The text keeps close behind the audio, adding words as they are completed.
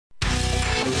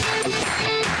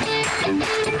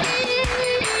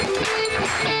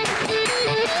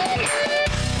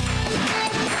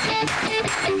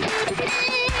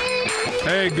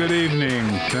Hey, good evening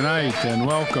tonight and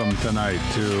welcome tonight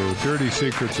to Dirty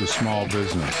Secrets of Small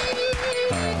Business.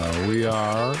 We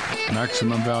are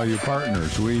Maximum Value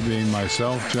Partners, we being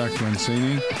myself, Jack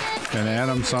Mancini, and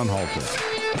Adam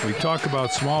Sunhalter. We talk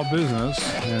about small business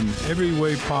in every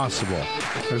way possible.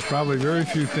 There's probably very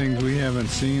few things we haven't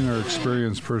seen or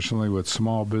experienced personally with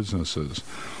small businesses.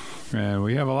 And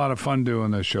we have a lot of fun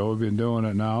doing this show. We've been doing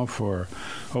it now for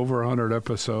over 100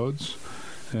 episodes.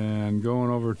 And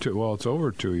going over it's over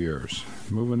 2 years,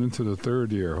 moving into the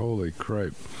third year. Holy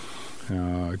crap.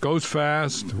 It goes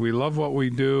fast. We love what we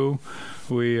do.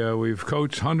 We've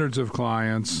coached hundreds of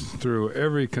clients through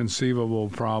every conceivable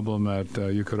problem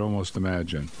that you could almost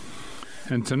imagine.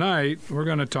 And tonight, we're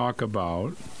going to talk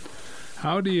about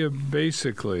how do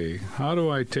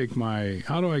I get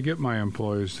my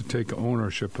employees to take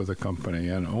ownership of the company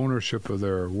and ownership of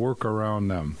their work around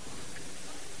them?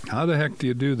 How the heck do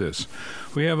you do this?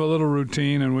 We have a little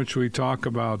routine in which we talk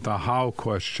about the how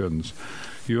questions.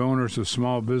 You owners of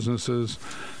small businesses,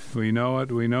 we know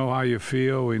it. We know how you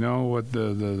feel. We know what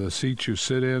the seat you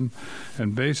sit in.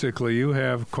 And basically, you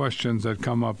have questions that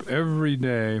come up every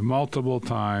day, multiple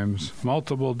times,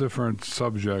 multiple different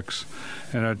subjects,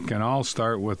 and it can all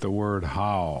start with the word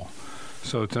how.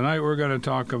 So tonight we're going to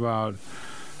talk about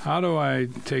how do I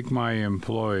take my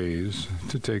employees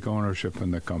to take ownership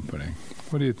in the company?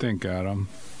 What do you think, Adam?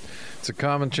 It's a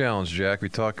common challenge, Jack. We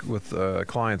talk with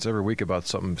clients every week about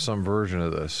some version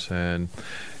of this. And,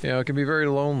 it can be very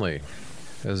lonely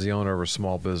as the owner of a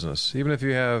small business. Even if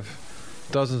you have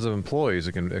dozens of employees,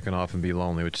 it can often be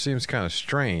lonely, which seems kind of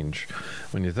strange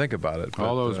when you think about it.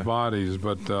 All those bodies,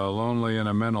 but lonely in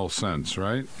a mental sense,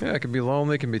 right? Yeah, it can be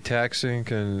lonely, it can be taxing.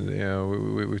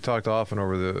 We've talked often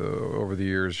over the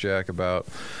years, Jack, about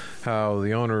how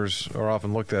the owners are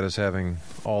often looked at as having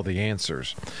all the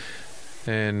answers.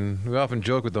 And we often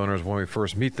joke with owners when we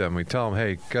first meet them. We tell them,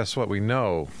 hey, guess what? We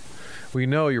know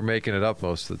you're making it up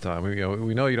most of the time.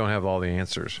 We know you don't have all the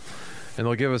answers. And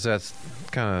they'll give us that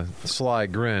kind of sly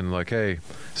grin like, hey,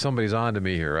 somebody's on to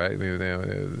me here, right?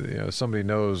 Somebody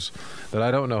knows that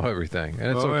I don't know everything.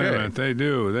 And it's okay. Wait a minute. They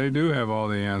do. They do have all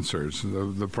the answers.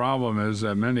 The problem is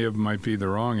that many of them might be the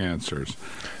wrong answers.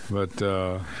 But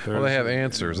they have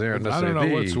answers. They aren't necessarily I don't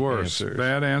know what's worse, answers.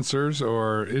 Bad answers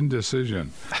or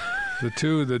indecision. The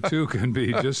two can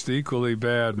be just equally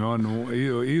bad.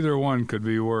 Either one could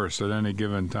be worse at any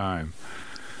given time.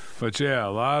 But yeah, a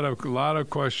lot of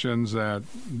questions that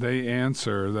they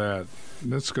answer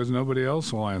that's because nobody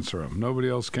else will answer them. Nobody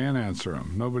else can answer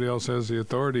them. Nobody else has the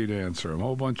authority to answer them. A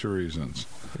whole bunch of reasons.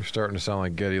 You're starting to sound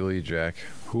like Geddy Lee, Jack.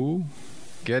 Who?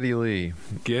 Geddy Lee.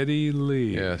 Geddy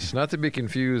Lee. Yes, not to be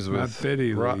confused with... Not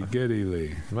Betty Lee, Geddy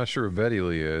Lee. I'm not sure who Betty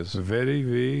Lee is. Betty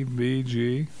V, B,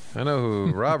 G. I know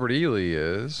who Robert E. Lee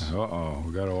is. Uh-oh,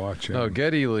 we got to watch him. No,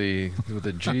 Geddy Lee with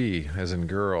a G as in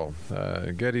girl.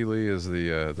 Geddy Lee is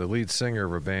the lead singer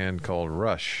of a band called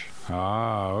Rush.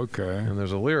 Ah, okay. And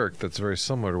there's a lyric that's very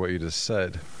similar to what you just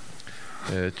said,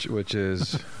 which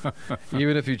is,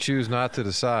 even if you choose not to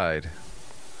decide,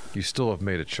 you still have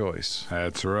made a choice.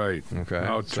 That's right. Okay.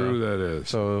 How true that is.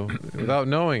 So, without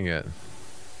knowing it,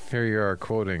 here you are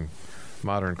quoting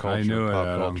modern culture, I knew pop it,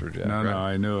 Adam. culture, Jack. No, right?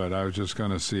 I knew it. I was just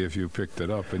going to see if you picked it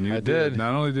up, and you I did.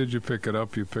 Not only did you pick it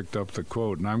up, you picked up the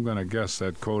quote, and I'm going to guess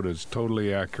that quote is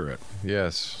totally accurate.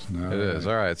 Yes, All it is.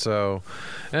 All right. So,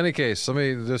 in any case, let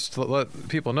me just let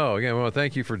people know. Again, we want to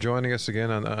thank you for joining us again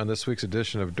on this week's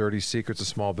edition of Dirty Secrets of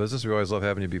Small Business. We always love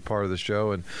having you be part of the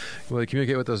show, and really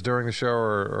communicate with us during the show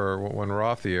or when we're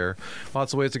off the air.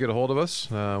 Lots of ways to get a hold of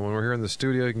us. When we're here in the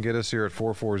studio, you can get us here at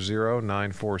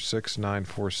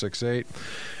 440-946-9468.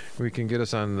 We can get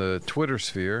us on the Twitter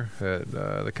sphere.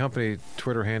 The company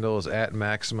Twitter handle is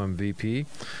 @MaximumVP.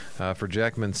 For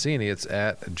Jack Mancini, it's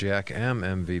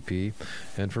 @JackMMVP.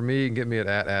 And for me, you can get me at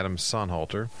Adam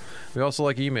Sunhalter. We also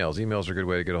like emails. Emails are a good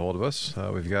way to get a hold of us.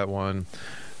 We've got one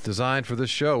designed for this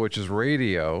show, which is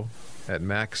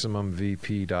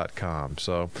radio@MaximumVP.com.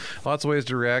 So lots of ways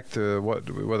to react to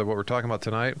whether what we're talking about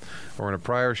tonight or in a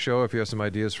prior show. If you have some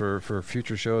ideas for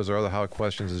future shows or other how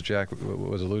questions, as Jack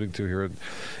was alluding to here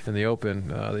in the open,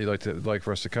 that you'd like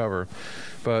for us to cover.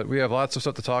 But we have lots of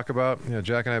stuff to talk about.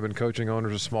 Jack and I have been coaching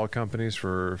owners of small companies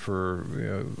for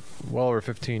well over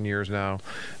 15 years now,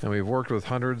 and we've worked with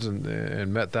hundreds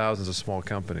and met thousands of small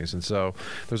companies. And so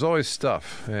there's always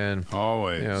stuff. And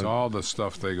always. All the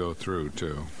stuff they go through,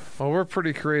 too. Well, we're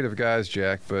pretty creative guys,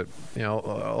 Jack, but a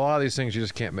lot of these things you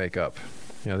just can't make up.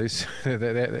 These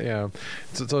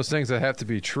it's those things that have to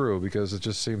be true because it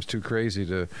just seems too crazy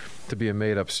to be a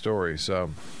made-up story. So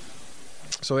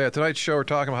So yeah, tonight's show we're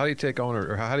talking about how do you take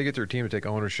or how do you get your team to take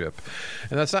ownership,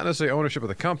 and that's not necessarily ownership of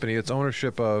the company; it's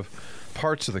ownership of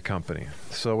parts of the company.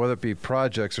 So whether it be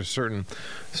projects or certain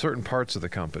parts of the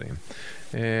company,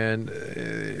 and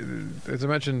as I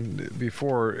mentioned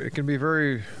before, it can be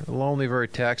very lonely, very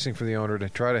taxing for the owner to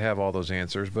try to have all those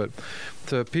answers. But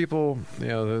to people,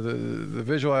 the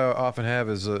visual I often have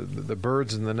is the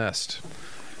birds in the nest,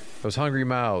 those hungry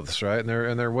mouths, right?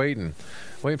 And they're waiting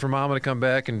for mama to come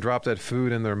back and drop that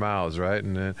food in their mouths, right?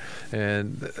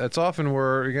 And that's often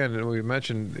where, again, we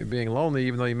mentioned being lonely,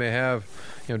 even though you may have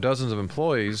dozens of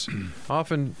employees.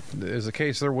 Often is the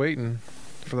case they're waiting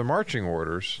for the marching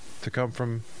orders to come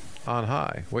from on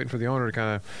high, waiting for the owner to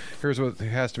kind of, here's what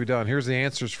has to be done. Here's the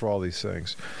answers for all these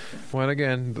things. When,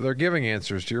 again, they're giving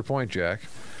answers, to your point, Jack.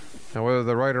 And whether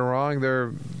they're right or wrong,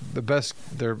 it's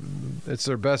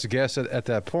their best guess at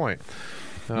that point.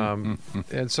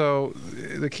 And so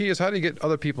the key is, how do you get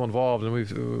other people involved? And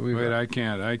we've wait. I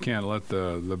can't let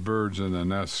the birds in the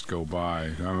nest go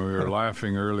by. I mean, we were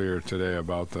laughing earlier today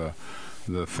about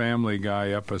the Family Guy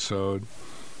episode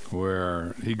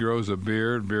where he grows a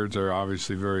beard. Beards are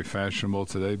obviously very fashionable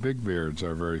today. Big beards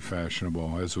are very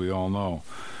fashionable, as we all know.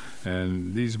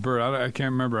 And these birds, I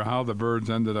can't remember how the birds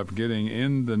ended up getting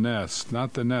in the nest.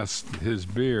 Not the nest, his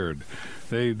beard.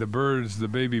 The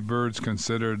baby birds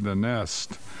considered the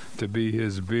nest to be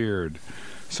his beard.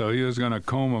 So he was going to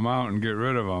comb them out and get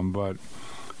rid of them, but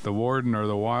the warden or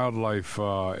the wildlife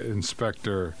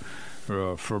inspector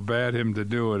forbade him to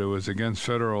do it. It was against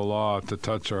federal law to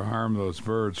touch or harm those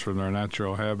birds from their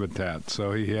natural habitat.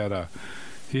 So he had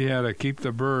to keep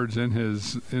the birds in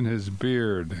his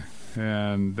beard.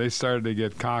 And they started to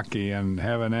get cocky and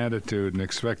have an attitude and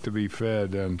expect to be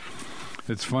fed. And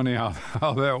it's funny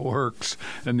how that works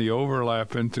and the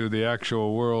overlap into the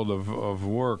actual world of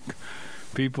work.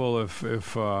 People, if they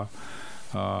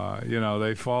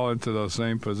fall into those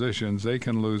same positions, they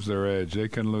can lose their edge. They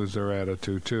can lose their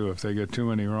attitude, too, if they get too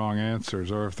many wrong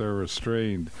answers or if they're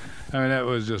restrained. I mean, that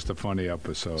was just a funny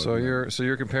episode. So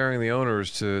you're comparing the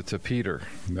owners to Peter.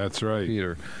 That's right.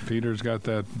 Peter's got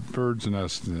that bird's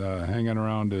nest hanging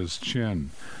around his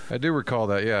chin. I do recall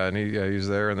that, yeah. And he's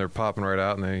there, and they're popping right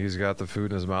out, and then he's got the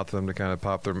food in his mouth for them to kind of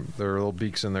pop their little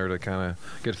beaks in there to kind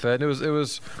of get fed. And it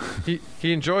was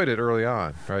he enjoyed it early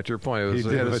on, right? To your point, it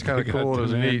was kind of cool. It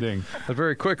was neat. But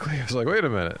very quickly, I was like, wait a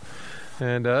minute,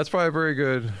 and that's probably a very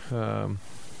good.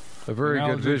 A very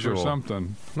good visual. For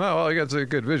something. No, well, it's a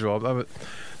good visual.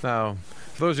 Now,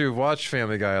 for those of you who've watched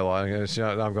Family Guy a lot, I'm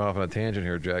going off on a tangent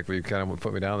here, Jack, but you kind of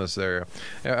put me down this area.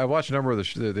 I watched a number of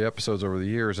the episodes over the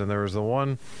years, and there was the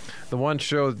one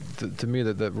show to me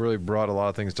that really brought a lot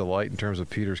of things to light in terms of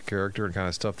Peter's character and kind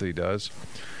of stuff that he does,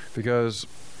 because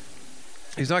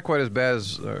he's not quite as bad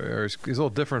as, or he's a little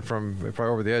different from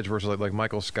probably Over the Edge versus like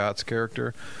Michael Scott's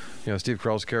character. Steve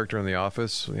Carell's character in The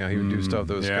Office. He would do stuff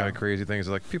that was kind of crazy things.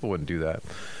 Like, people wouldn't do that.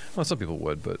 Well, some people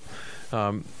would, but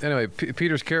anyway,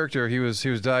 Peter's character, he was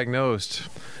diagnosed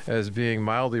as being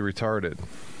mildly retarded.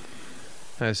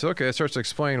 And I said, okay, it starts to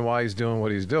explain why he's doing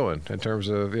what he's doing in terms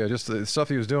of, just the stuff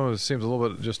he was doing seems a little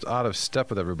bit just out of step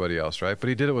with everybody else, right? But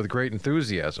he did it with great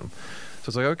enthusiasm. So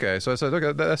it's like, okay. So I said,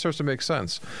 okay, that starts to make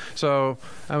sense. So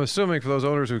I'm assuming for those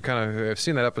owners who kind of have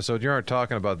seen that episode, you aren't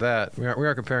talking about that. We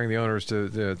aren't comparing the owners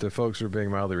to folks who are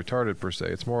being mildly retarded, per se.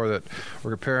 It's more that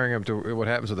we're comparing them to what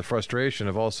happens with the frustration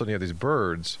of all of a sudden you have these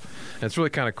birds. And it's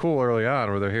really kind of cool early on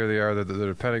where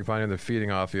they're depending upon you, they're feeding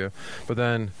off you. But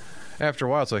then after a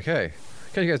while, it's like, hey,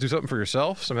 can't you guys do something for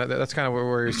yourselves? I mean, that's kind of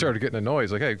where you started getting annoyed.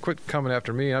 It's like, hey, quit coming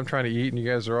after me. I'm trying to eat, and you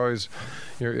guys are always,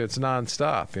 it's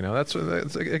nonstop.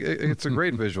 It's a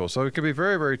great visual. So it can be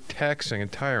very, very taxing and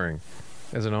tiring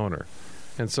as an owner.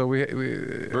 And so we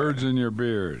birds in your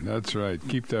beard. That's right.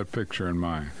 Keep that picture in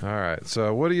mind. All right.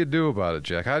 So what do you do about it,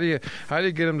 Jack? How do you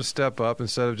get them to step up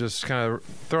instead of just kind of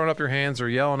throwing up your hands or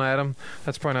yelling at them?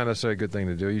 That's probably not necessarily a good thing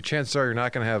to do. Chances are you're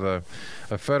not going to have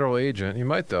a federal agent. You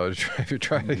might, though, if you're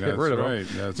trying to get rid of them.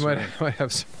 That's you right. might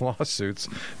have some lawsuits.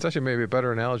 It's actually maybe a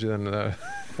better analogy than I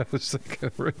was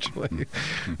thinking originally.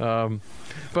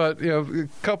 But a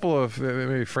couple of,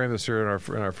 maybe frame this here in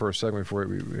our first segment before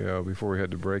we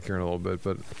head to break here in a little bit.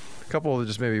 But a couple of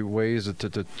just maybe ways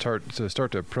to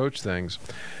start to approach things.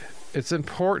 It's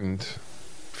important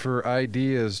for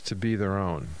ideas to be their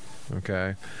own.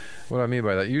 Okay, what do I mean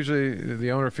by that? Usually,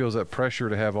 the owner feels that pressure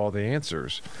to have all the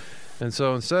answers, and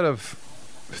so instead of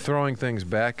throwing things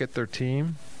back at their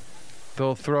team,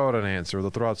 they'll throw out an answer.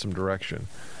 They'll throw out some direction,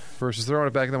 versus throwing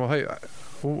it back at them. Hey,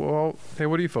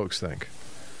 what do you folks think?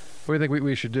 What do you think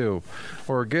we should do?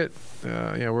 Or get,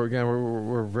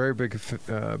 we're very big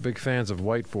fans of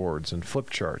whiteboards and flip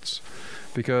charts,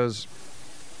 because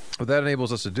what that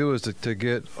enables us to do is to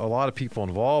get a lot of people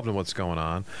involved in what's going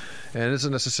on. And it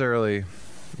isn't necessarily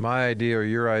my idea or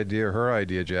your idea or her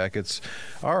idea, Jack. It's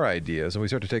our ideas, and we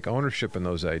start to take ownership in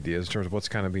those ideas in terms of what's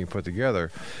kind of being put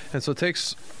together. And so it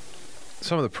takes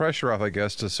some of the pressure off, I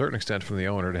guess, to a certain extent from the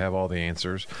owner to have all the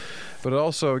answers. But it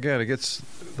also, again, it gets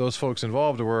those folks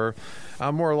involved to where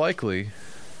I'm more likely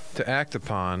to act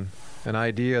upon an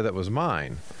idea that was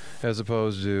mine, as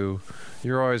opposed to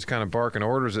you're always kind of barking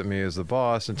orders at me as the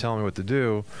boss and telling me what to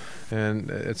do. And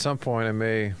at some point I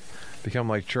may become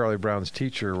like Charlie Brown's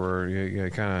teacher, where you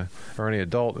kind of, or any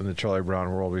adult in the Charlie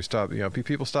Brown world, we stop,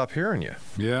 people stop hearing you.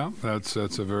 Yeah, that's a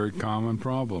very common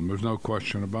problem. There's no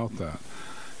question about that.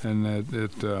 And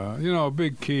a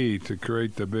big key to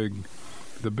create the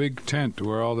big tent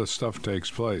where all this stuff takes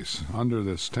place, under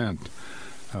this tent,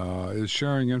 is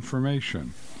sharing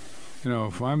information.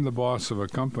 If I'm the boss of a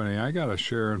company, I got to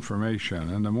share information.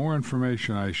 And the more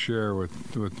information I share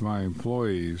with my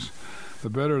employees, the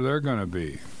better they're going to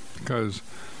be. Because,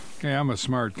 hey, I'm a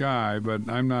smart guy, but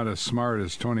I'm not as smart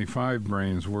as 25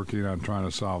 brains working on trying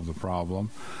to solve the problem.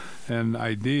 And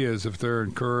ideas, if they're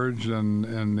encouraged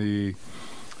and the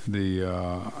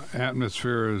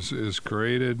atmosphere is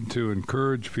created to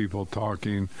encourage people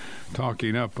talking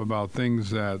up about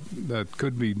things that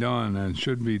could be done and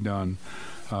should be done,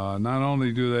 not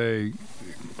only do they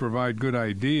provide good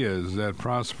ideas that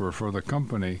prosper for the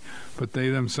company, but they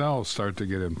themselves start to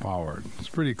get empowered. It's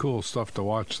pretty cool stuff to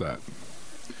watch that.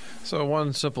 So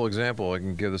one simple example I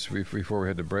can give this before we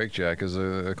head to break, Jack, is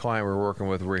a client we're working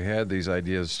with where we had these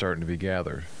ideas starting to be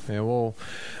gathered, and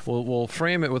we'll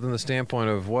frame it within the standpoint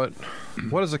of what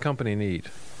does the company need,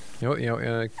 and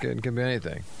it can be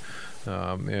anything.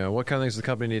 What kind of things does the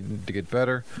company need to get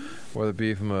better, whether it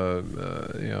be from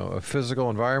a physical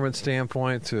environment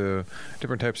standpoint to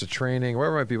different types of training,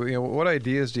 whatever it might be. What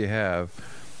ideas do you have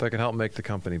that can help make the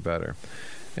company better?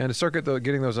 And to start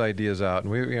getting those ideas out,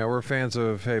 and we're fans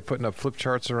of putting up flip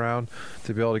charts around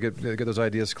to be able to get those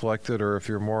ideas collected. Or if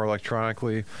you're more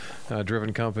electronically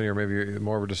driven company, or maybe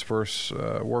more of a dispersed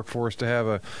workforce, to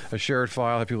have a shared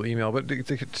file, have people email, but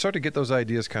to start to get those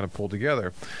ideas kind of pulled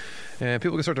together, and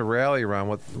people can start to rally around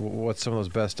what some of those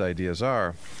best ideas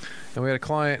are. And we had a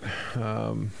client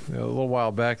a little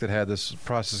while back that had this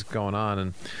process going on,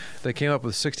 and they came up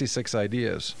with 66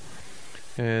 ideas.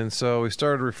 And so we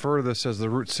started to refer to this as the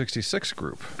Route 66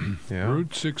 group.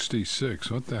 Route 66,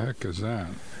 what the heck is that?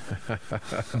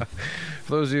 For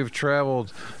those of you who've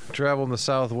traveled in the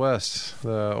Southwest,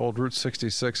 the old Route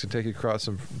 66 can take you across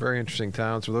some very interesting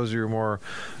towns. For those of you who more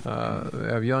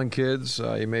have young kids,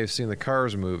 you may have seen the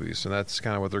Cars movies, and that's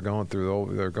kind of what they're going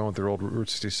through. They're going through old Route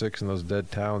 66 and those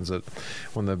dead towns that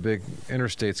when the big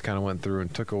interstates kind of went through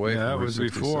and took away. Yeah, from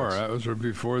that was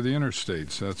before the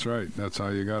interstates. That's right. That's how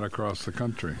you got across the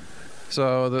country.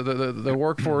 So the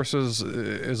workforce is a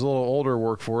little older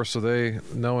workforce, so they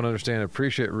know and understand and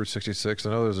appreciate Route 66.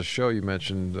 I know there's a show you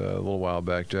mentioned a little while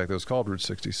back, Jack, that was called Route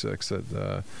 66.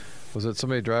 That was it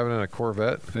somebody driving in a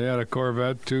Corvette? They had a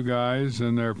Corvette, two guys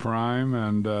in their prime,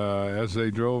 and as they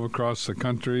drove across the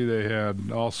country, they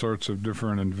had all sorts of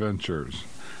different adventures.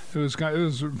 It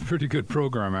was a pretty good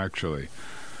program, actually.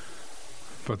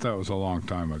 But that was a long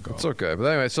time ago. It's okay. But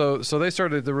anyway, so they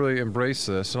started to really embrace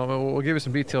this. And we'll give you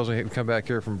some details when we come back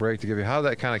here from break to give you how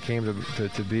that kind of came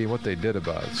to be and what they did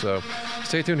about it. So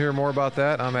stay tuned to hear more about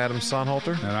that. I'm Adam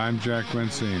Sonhalter. And I'm Jack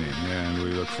Mancini. And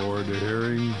we look forward to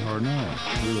hearing, or no,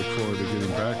 we look forward to getting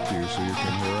back to you so you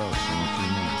can hear us in a few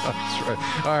minutes. That's right.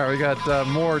 All right, we got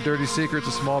more Dirty Secrets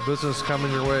of Small Business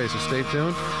coming your way. So stay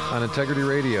tuned on Integrity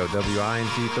Radio, WINT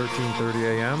 1330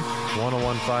 AM,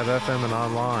 101.5 FM, and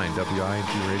online,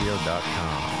 WINTradio.com.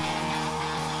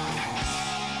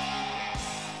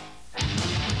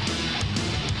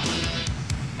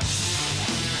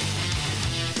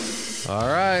 All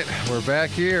right, we're back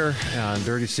here on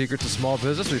Dirty Secrets of Small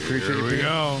Business. We appreciate Here you we being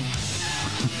go.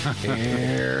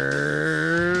 Here's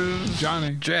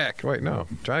Johnny. Jack. Wait, no,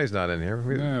 Johnny's not in here.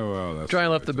 Yeah, well, that's Johnny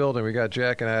right. left the building. We got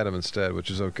Jack and Adam instead,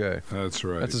 which is okay. That's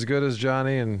right. That's as good as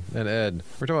Johnny and Ed. We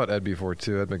were talking about Ed before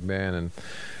too, Ed McMahon. And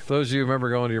for those of you who remember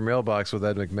going to your mailbox with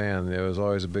Ed McMahon, it was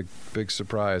always a big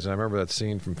surprise. And I remember that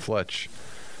scene from Fletch.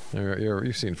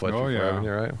 You've seen Fletch before, haven't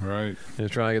you, right? Right. And you're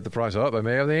trying to get the prize. Oh, I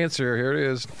may have the answer. Here it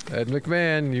is. Ed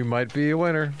McMahon, you might be a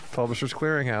winner. Publishers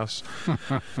Clearinghouse.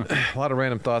 A lot of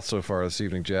random thoughts so far this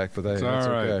evening, Jack, but that's all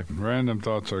right. okay. Random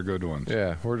thoughts are good ones.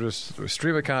 Yeah, we're just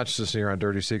stream of consciousness here on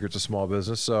Dirty Secrets of Small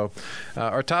Business. So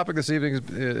our topic this evening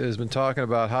has been talking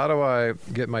about how do I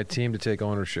get my team to take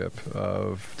ownership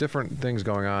of different things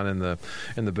going on in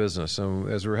the business. And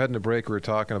as we were heading to break, we were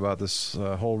talking about this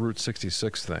whole Route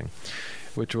 66 thing.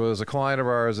 which was a client of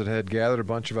ours that had gathered a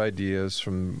bunch of ideas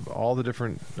from all the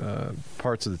different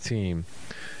parts of the team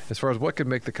as far as what could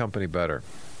make the company better.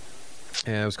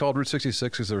 And it was called Route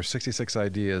 66 because there were 66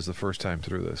 ideas the first time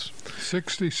through this.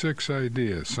 66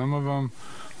 ideas. Some of them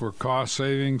were cost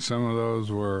saving. Some of those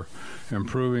were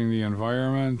improving the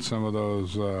environment. Some of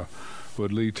those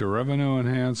would lead to revenue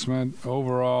enhancement.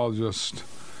 Overall, just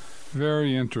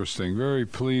very interesting, very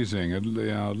pleasing. At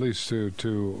least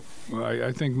to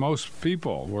I think most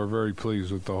people were very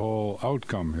pleased with the whole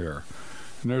outcome here.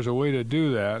 And there's a way to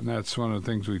do that, and that's one of the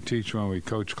things we teach when we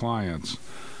coach clients.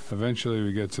 Eventually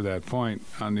we get to that point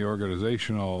on the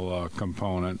organizational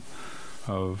component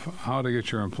of how to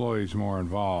get your employees more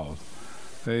involved.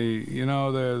 There's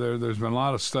been a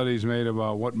lot of studies made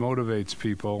about what motivates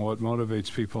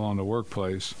people in the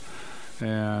workplace,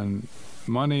 and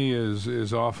money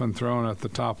is often thrown at the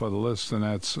top of the list, and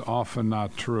that's often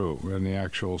not true in the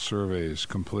actual surveys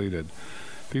completed.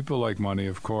 People like money,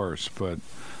 of course, but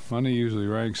money usually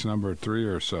ranks number 3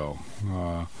 or so.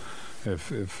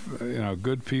 If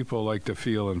good people like to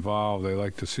feel involved, they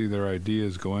like to see their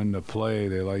ideas go into play.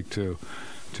 They like to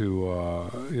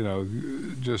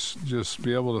just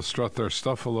be able to strut their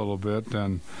stuff a little bit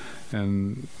and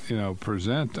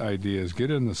present ideas,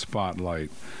 get in the spotlight.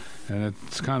 And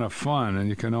it's kind of fun, and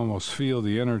you can almost feel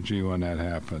the energy when that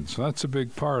happens. So that's a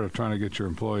big part of trying to get your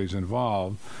employees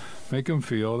involved. Make them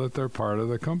feel that they're part of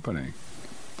the company.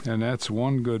 And that's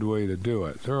one good way to do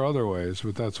it. There are other ways,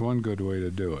 but that's one good way to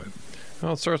do it.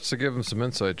 Well, it starts to give them some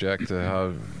insight, Jack,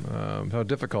 to how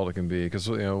difficult it can be. Because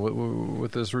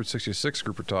with this Route 66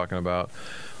 group we're talking about,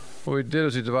 what we did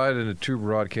is we divided into 2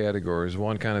 broad categories.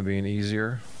 One kind of being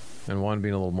easier, and one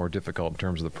being a little more difficult in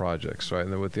terms of the projects, right?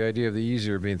 And with the idea of the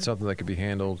easier being something that could be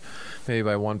handled maybe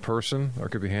by one person or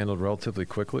could be handled relatively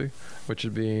quickly, which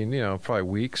would be, probably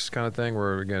weeks kind of thing,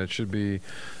 where, again, it should be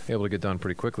able to get done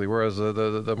pretty quickly. Whereas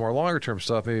the more longer-term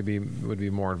stuff maybe would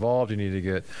be more involved. You need to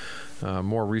get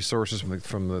more resources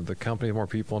from the company, more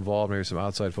people involved, maybe some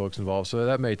outside folks involved. So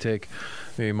that may take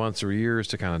maybe months or years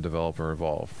to kind of develop or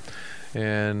evolve.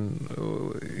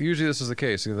 And usually this is the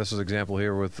case. This is an example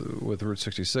here with Route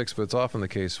 66, but it's often the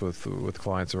case with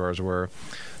clients of ours where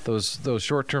those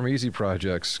short-term easy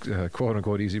projects,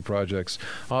 quote-unquote easy projects,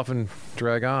 often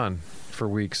drag on for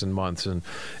weeks and months, and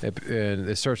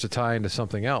it starts to tie into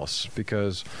something else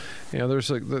because there's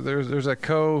that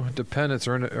codependence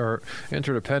or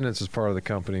interdependence as part of the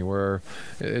company where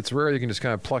it's rare you can just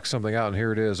kind of pluck something out and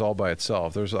here it is all by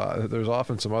itself. There's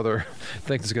often some other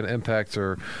thing that's going to impact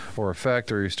or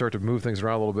affect, or you start to move things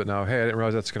around a little bit. Now, hey, I didn't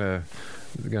realize that's going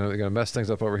to mess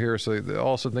things up over here. So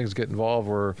also things get involved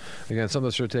where, again, some of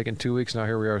this should have taken 2 weeks. Now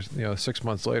here we are, 6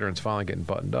 months later, and it's finally getting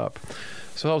buttoned up.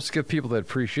 So it helps give people that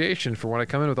appreciation for when I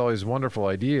come in with all these wonderful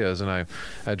ideas and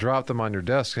I drop them on your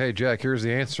desk. Hey, Jack, here's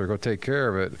the answer. Go take care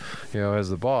of it, as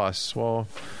the boss. Well,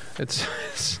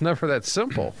 it's never that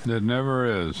simple. It never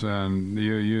is. And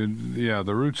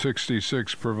the Route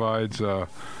 66 provides a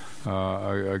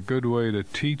good way to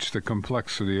teach the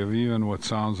complexity of even what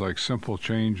sounds like simple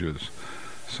changes.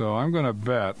 So I'm going to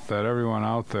bet that everyone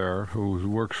out there who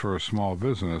works for a small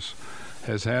business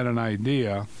has had an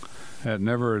idea that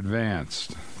never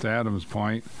advanced. To Adam's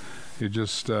point, you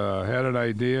just had an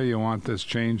idea, you want this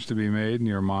change to be made in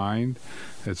your mind.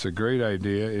 It's a great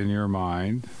idea in your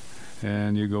mind.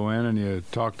 And you go in and you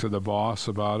talk to the boss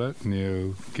about it, and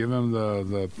you give him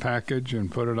the package and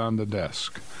put it on the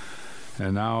desk.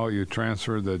 And now you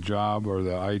transfer the job or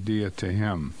the idea to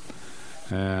him.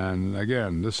 And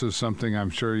again, this is something I'm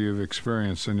sure you've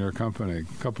experienced in your company.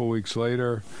 A couple weeks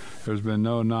later, there's been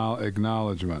no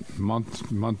acknowledgement.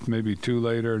 Month, maybe 2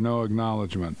 later, no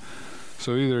acknowledgement.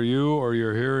 So either you or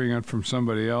you're hearing it from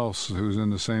somebody else who's in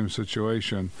the same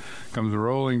situation, comes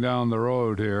rolling down the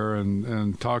road here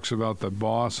and talks about the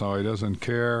boss, how he doesn't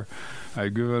care.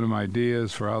 I've given him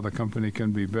ideas for how the company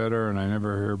can be better, and I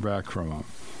never hear back from him.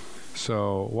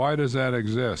 So why does that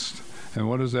exist? And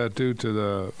what does that do to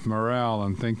the morale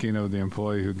and thinking of the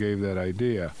employee who gave that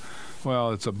idea?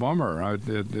 Well, it's a bummer.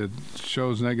 It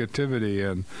shows negativity,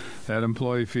 and that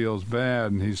employee feels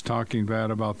bad, and he's talking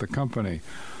bad about the company,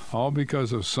 all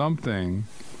because of something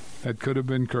that could have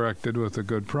been corrected with a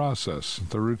good process,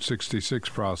 the Route 66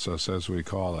 process, as we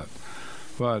call it.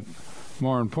 But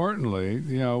more importantly,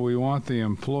 we want the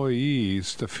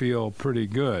employees to feel pretty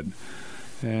good.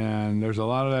 And there's a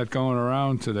lot of that going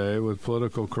around today with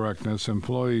political correctness,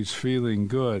 employees feeling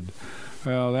good.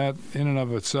 Well, that in and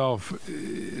of itself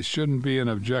shouldn't be an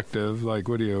objective. Like,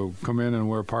 what do you come in and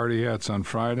wear party hats on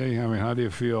Friday? I mean, how do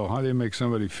you feel? How do you make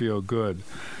somebody feel good?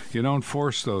 You don't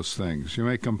force those things. You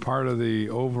make them part of the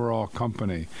overall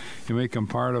company. You make them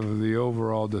part of the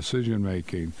overall decision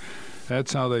making.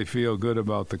 That's how they feel good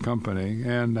about the company,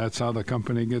 and that's how the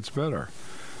company gets better.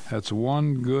 That's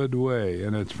one good way,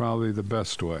 and it's probably the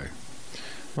best way.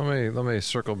 Let me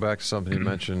circle back to something you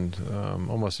mentioned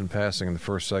almost in passing in the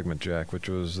first segment, Jack, which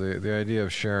was the idea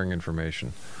of sharing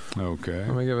information. Okay.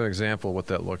 Let me give an example of what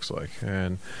that looks like.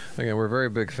 And again, we're very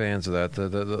big fans of that.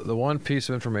 The one piece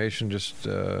of information, just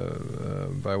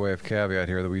by way of caveat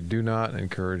here, that we do not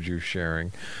encourage you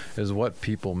sharing is what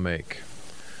people make.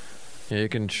 You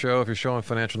can show, if you're showing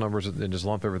financial numbers and just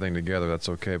lump everything together, that's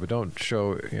okay. But don't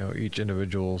show each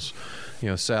individual's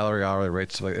salary, hourly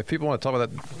rates. Like, if people want to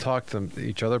talk to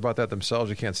each other about that themselves,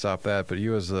 you can't stop that. But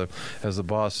you as the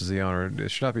boss, as the owner,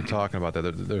 should not be talking about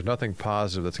that. There's nothing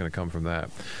positive that's going to come from that.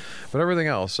 But everything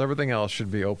else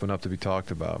should be open up to be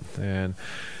talked about. And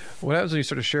what happens when you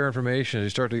start to share information is you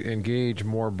start to engage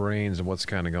more brains in what's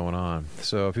kind of going on.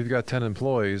 So if you've got 10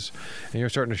 employees and you're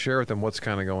starting to share with them what's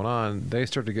kind of going on, they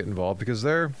start to get involved because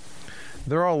they're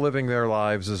all living their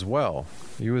lives as well.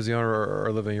 You as the owner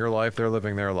are living your life, they're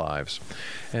living their lives.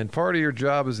 And part of your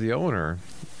job as the owner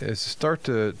is to start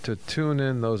to tune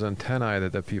in those antennae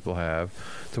that people have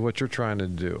to what you're trying to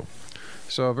do.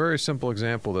 So a very simple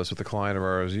example of this with a client of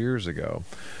ours years ago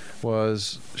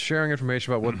was sharing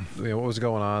information about what was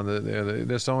going on.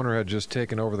 This owner had just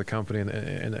taken over the company in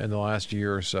the last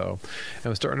year or so, and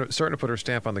was starting to put her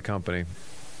stamp on the company.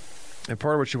 And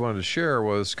part of what she wanted to share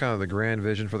was kind of the grand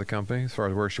vision for the company, as far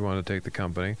as where she wanted to take the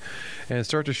company, and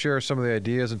start to share some of the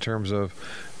ideas in terms of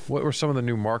what were some of the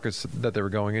new markets that they were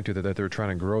going into, that they were trying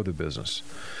to grow the business.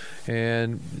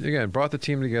 And again, brought the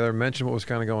team together, mentioned what was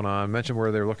kind of going on, mentioned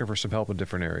where they were looking for some help in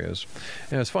different areas.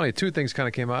 And it's funny, two things kind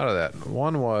of came out of that.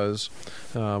 One was,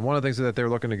 one of the things that they were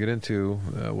looking to get into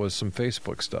was some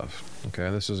Facebook stuff. Okay,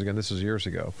 and this is years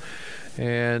ago.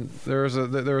 And there was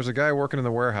a guy working in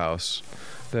the warehouse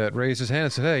that raised his hand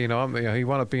and said, "Hey, he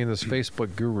wound up being this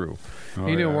Facebook guru.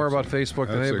 He knew more about Facebook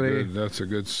than anybody." That's a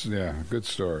good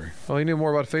story. Well, he knew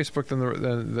more about Facebook than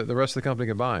the rest of the company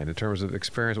combined in terms of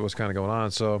experience of what's kind of going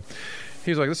on. So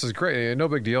he's like, "This is great, no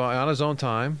big deal." On his own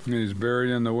time, he's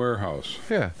buried in the warehouse.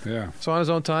 Yeah. So on his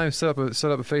own time, set up a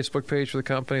Facebook page for the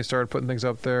company, started putting things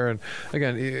up there, and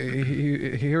again,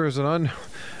 here was an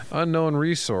unknown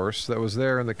resource that was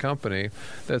there in the company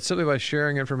that simply by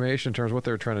sharing information in terms of what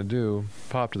they were trying to do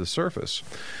popped to the surface.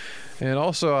 And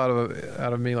also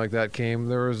out of me like that came,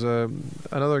 there was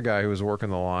another guy who was working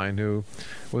the line who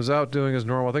was out doing his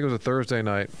normal, I think it was a Thursday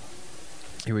night,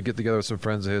 he would get together with some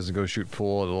friends of his and go shoot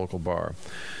pool at a local bar.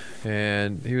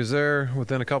 And he was there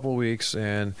within a couple of weeks,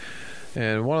 and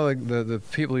one of the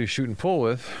people he was shooting pool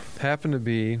with happened to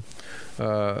be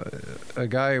a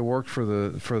guy who worked for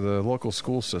the local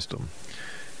school system.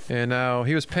 And now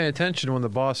he was paying attention when the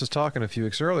boss was talking a few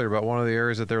weeks earlier about one of the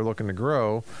areas that they were looking to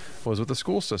grow was with the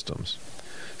school systems.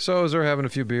 So as they're having a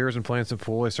few beers and playing some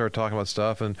pool, they started talking about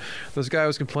stuff, and this guy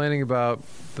was complaining about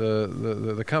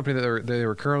the company that they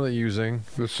were currently using.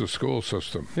 This is the school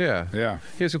system. Yeah.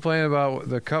 He was complaining about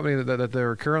the company that they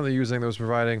were currently using that was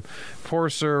providing poor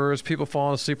service, people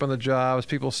falling asleep on the jobs,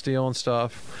 people stealing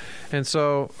stuff. And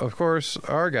so, of course,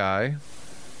 our guy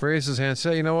raised his hand and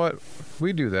said, "You know what?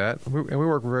 We do that, and we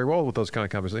work very well with those kind of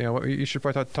companies. You should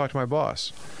probably talk to my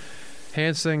boss."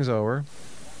 Hands things over.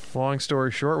 Long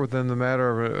story short, within the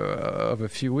matter of a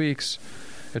few weeks,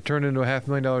 it turned into a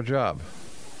 $500,000 job.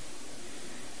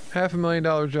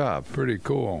 $500,000 job. Pretty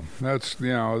cool. That's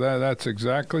that's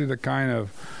exactly the kind of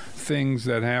things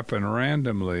that happen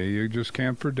randomly. You just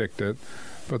can't predict it.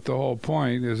 But the whole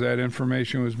point is that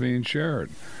information was being shared,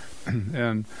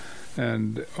 and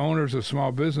owners of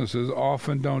small businesses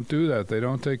often don't do that. They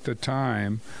don't take the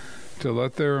time to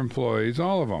let their employees,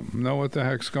 all of them, know what the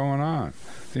heck's going on.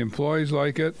 The employees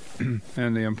like it,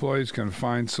 and the employees can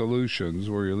find solutions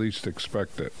where you least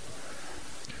expect it.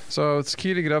 So it's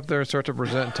key to get up there and start to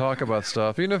present and talk about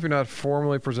stuff. Even if you're not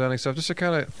formally presenting stuff, just to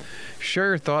kind of share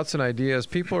your thoughts and ideas.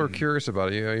 People are curious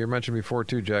about it. You mentioned before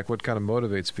too, Jack, what kind of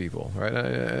motivates people, right?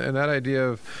 And that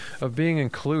idea of being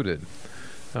included.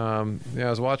 I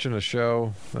was watching a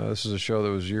show. This is a show that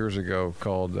was years ago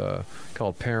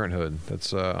called Parenthood.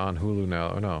 That's on Hulu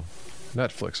now. No,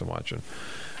 Netflix I'm watching.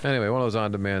 Anyway, one of those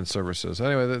on-demand services.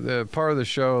 Anyway, the part of the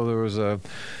show, there was a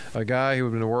guy who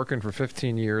had been working for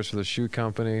 15 years for the shoe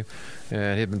company,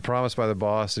 and he had been promised by the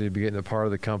boss that he'd be getting a part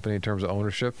of the company in terms of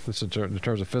ownership, in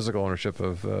terms of physical ownership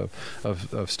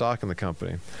of stock in the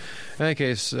company. In any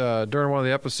case, during one of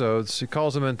the episodes, he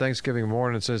calls him in Thanksgiving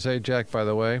morning and says, "Hey, Jack, by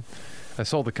the way, I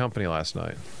sold the company last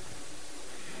night."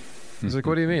 He's like,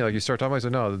 "What do you mean?" Like, you start talking about it. I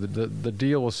said, "No, the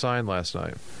deal was signed last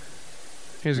night."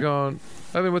 He's going,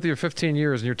 "I've been with you for 15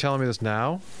 years, and you're telling me this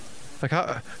now? Like,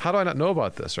 how do I not know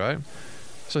about this, right?"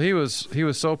 So he was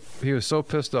so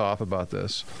pissed off about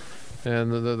this,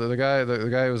 and the guy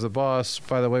who was the boss,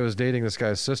 by the way, was dating this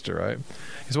guy's sister, right?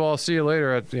 He said, "Well, I'll see you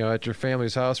later at your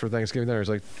family's house for Thanksgiving dinner." He's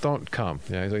like, "Don't come."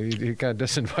 Yeah, he's like, he kind of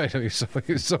disinvited him.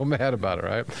 He was so mad about it,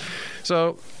 right?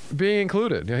 So being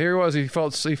included, here he was. He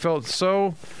felt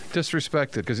so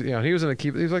disrespected because he was in a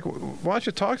keep. He's like, "Why don't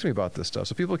you talk to me about this stuff?"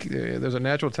 So people, there's a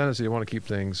natural tendency to want to keep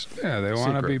things. Yeah, they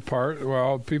want to be part.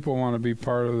 Well, people want to be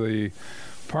part of the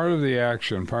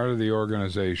action, part of the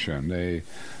organization. They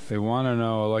want to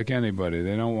know, like anybody.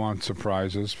 They don't want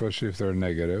surprises, especially if they're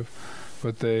negative.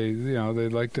 But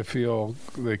they'd like to feel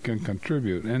they can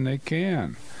contribute, and they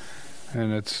can.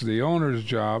 And it's the owner's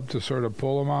job to sort of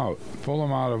pull them out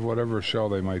of whatever shell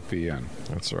they might be in.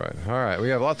 That's right. All right. We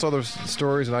have lots of other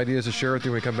stories and ideas to share with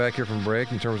you when we come back here from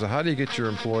break in terms of how do you get your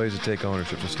employees to take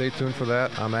ownership. So stay tuned for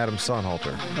that. I'm Adam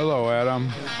Sonhalter. Hello, Adam.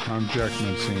 I'm Jack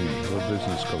Mancini. We're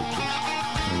business coaches,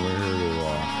 and we're here to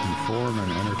inform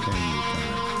and entertain you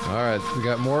tonight. All right. We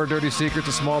got more Dirty Secrets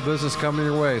of Small Business coming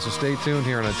your way. So stay tuned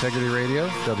here on Integrity Radio,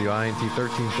 WINT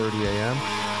 1330 AM.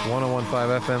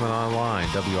 101.5 FM and online,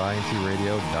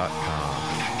 WINTradio.com.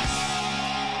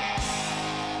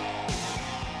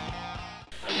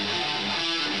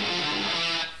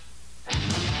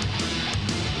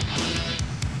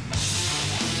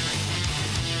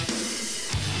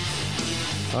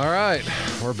 All right,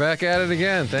 we're back at it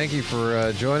again. Thank you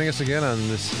for joining us again on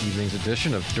this evening's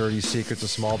edition of Dirty Secrets of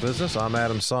Small Business. I'm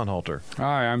Adam Sonhalter.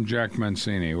 Hi, I'm Jack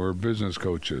Mancini. We're business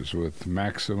coaches with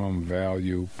Maximum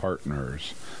Value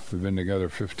Partners. We've been together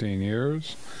 15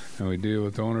 years, and we deal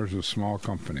with owners of small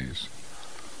companies.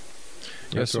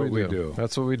 That's what we do.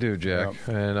 That's what we do, Jack. Yep.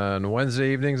 And on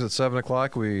Wednesday evenings at 7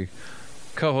 o'clock, we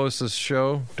co-host this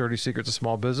show, Dirty Secrets of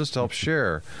Small Business, to help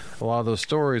share a lot of those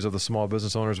stories of the small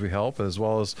business owners we help, as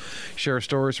well as share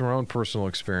stories from our own personal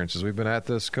experiences. We've been at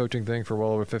this coaching thing for well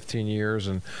over 15 years,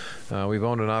 and we've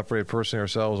owned and operated personally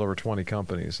ourselves over 20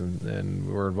 companies, and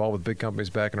we're involved with big companies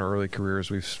back in our early careers.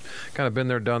 We've kind of been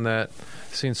there, done that,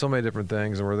 seen so many different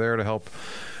things, and we're there to help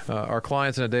our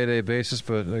clients on a day-to-day basis.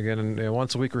 But again,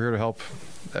 once a week we're here to help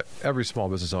every small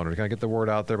business owner to kind of get the word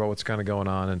out there about what's kind of going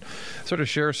on and sort of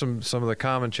share some of the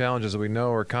common challenges that we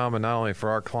know are common not only for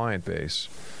our client base,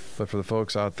 but for the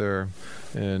folks out there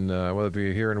in whether it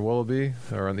be here in Willoughby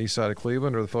or on the east side of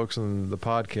Cleveland, or the folks in the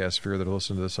podcast sphere that are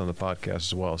listening to this on the podcast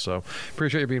as well. So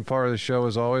appreciate you being part of the show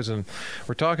as always. And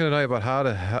we're talking tonight about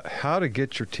how to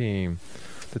get your team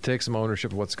to take some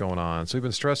ownership of what's going on. So we've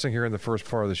been stressing here in the first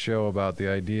part of the show about the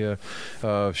idea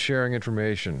of sharing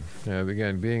information.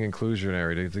 Again, being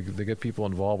inclusionary, to get people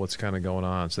involved what's kind of going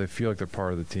on so they feel like they're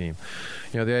part of the team.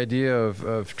 The idea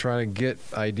of trying to get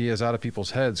ideas out of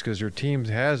people's heads, because your team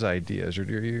has ideas.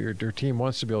 Your team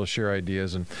wants to be able to share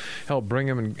ideas and help bring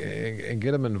them and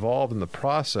get them involved in the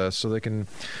process so they can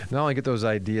not only get those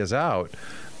ideas out,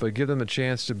 but give them a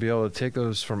chance to be able to take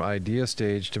those from idea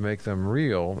stage to make them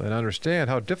real and understand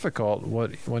how difficult,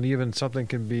 when even something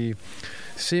can be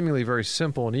seemingly very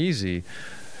simple and easy,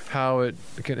 how it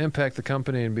can impact the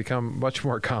company and become much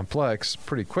more complex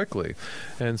pretty quickly.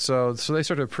 And so they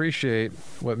start to appreciate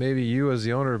what maybe you as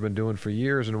the owner have been doing for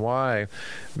years, and why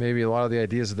maybe a lot of the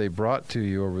ideas that they brought to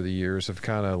you over the years have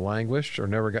kind of languished or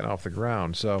never gotten off the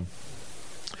ground. So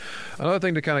another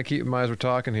thing to kind of keep in mind as we're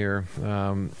talking here,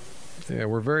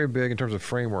 we're very big in terms of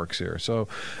frameworks here. So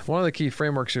one of the key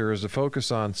frameworks here is to focus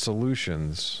on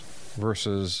solutions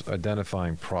versus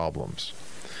identifying problems.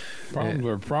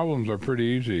 Problems are pretty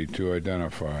easy to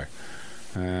identify.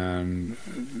 And,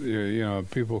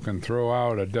 people can throw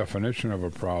out a definition of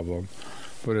a problem,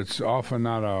 but it's often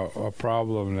not a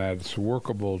problem that's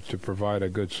workable to provide a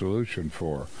good solution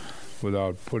for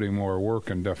without putting more work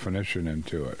and definition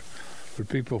into it. But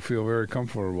people feel very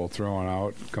comfortable throwing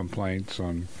out complaints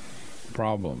on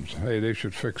problems. Hey, they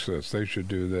should fix this. They should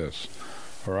do this.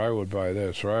 Or I would buy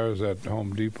this. Or I was at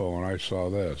Home Depot and I saw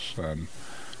this. And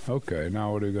okay,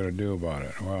 now what are you going to do about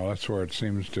it? Well, that's where it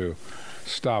seems to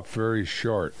stop very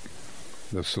short.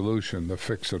 The solution, the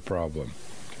fix-it problem.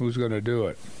 Who's going to do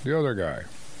it? The other guy.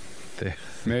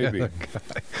 Maybe.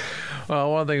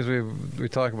 Well, one of the things we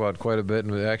talk about quite a bit,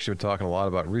 and we actually been talking a lot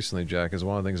about recently, Jack, is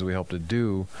one of the things that we help to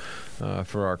do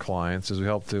for our clients is we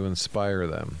help to inspire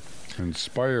them.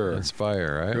 Inspire,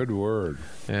 right? Good word.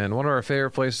 And one of our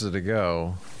favorite places to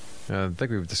go, and I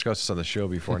think we've discussed this on the show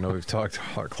before. I know we've talked to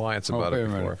our clients about it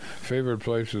before. Favorite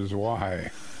places,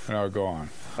 why? Now go on.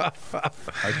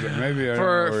 Maybe I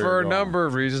for a number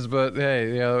of reasons, but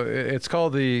hey, it's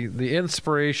called the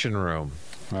Inspiration Room.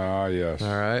 Ah, yes.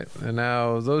 All right. And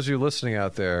now, those of you listening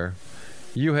out there,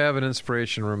 you have an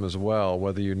Inspiration Room as well,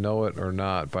 whether you know it or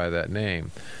not by that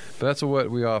name. But that's what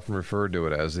we often refer to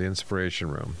it as, the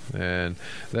Inspiration Room. And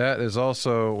that is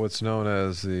also what's known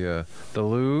as the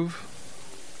Louvre,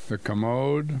 the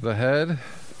commode, the head,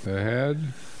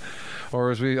 or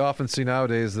as we often see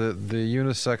nowadays, the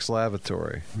unisex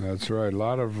lavatory. That's right. A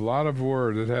lot of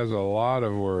words. It has a lot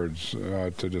of words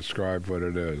to describe what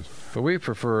it is. But we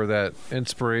prefer that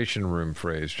Inspiration Room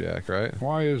phrase, Jack, right?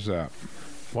 Why is that?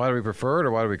 Why do we prefer it,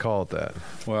 or why do we call it that?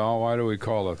 Well, why do we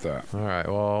call it that? All right.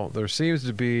 Well, there seems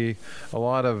to be a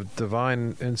lot of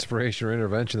divine inspiration or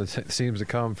intervention that seems to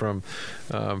come from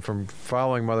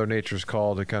following Mother Nature's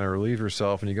call to kind of relieve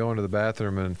yourself, and you go into the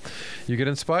bathroom and you get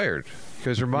inspired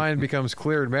because your mind becomes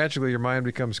cleared. Magically, your mind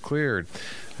becomes cleared.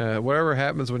 Whatever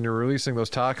happens when you're releasing those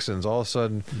toxins, all of a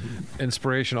sudden,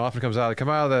 inspiration often comes out. They come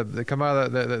out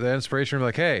of the inspiration room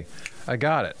like, "Hey, I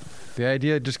got it. The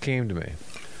idea just came to me."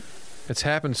 It's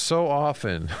happened so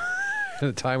often in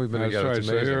the time we've been together. Right. It's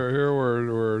amazing. So here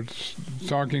we're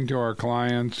talking to our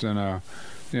clients, and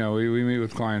we meet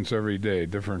with clients every day,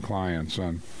 different clients,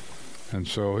 and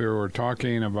so here we're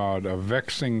talking about a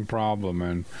vexing problem,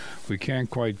 and we can't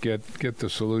quite get the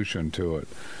solution to it.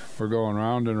 We're going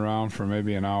round and round for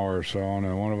maybe an hour or so, and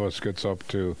then one of us gets up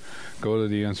to go to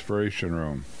the Inspiration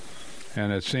Room,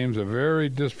 and it seems a very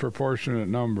disproportionate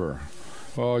number,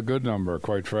 well, a good number,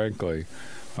 quite frankly,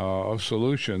 of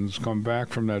solutions come back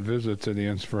from that visit to the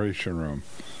Inspiration Room.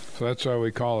 So that's why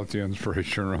we call it the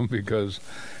Inspiration Room, because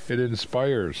it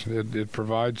inspires. It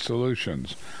provides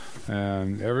solutions.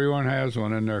 And everyone has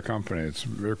one in their company. It's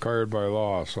required by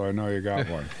law, so I know you got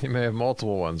one. You may have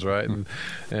multiple ones, right?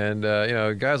 and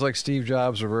guys like Steve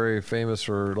Jobs are very famous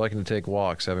for liking to take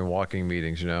walks, having walking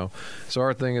meetings, So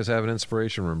our thing is having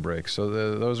Inspiration Room breaks. So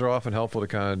those are often helpful to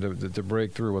kind of to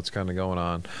break through what's kind of going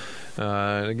on.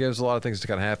 And it gives a lot of things to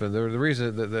kind of happen. The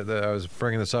reason that I was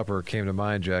bringing this up or came to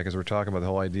mind, Jack, as we're talking about the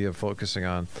whole idea of focusing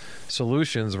on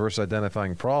solutions versus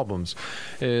identifying problems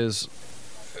is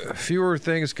fewer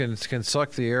things can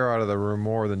suck the air out of the room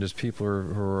more than just people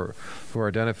who are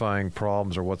identifying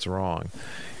problems or what's wrong.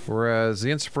 Whereas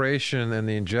the inspiration and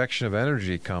the injection of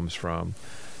energy comes from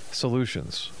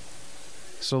solutions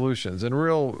and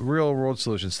real world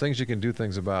solutions, things you can do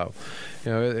things about.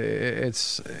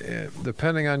 It's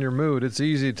depending on your mood, it's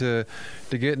easy to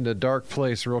get into a dark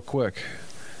place real quick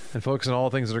and focus on all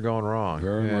the things that are going wrong.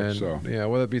 Very much so.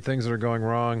 Whether it be things that are going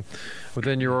wrong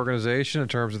within your organization in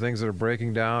terms of things that are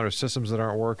breaking down or systems that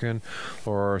aren't working,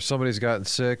 or somebody's gotten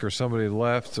sick or somebody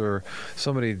left or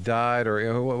somebody died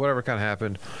or whatever kind of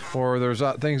happened, or there's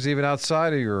things even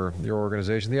outside of your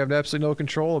organization that you have absolutely no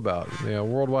control about.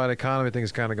 Worldwide economy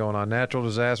things kind of going on, natural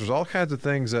disasters, all kinds of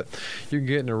things that you can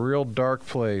get in a real dark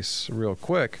place real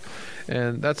quick.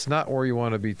 And that's not where you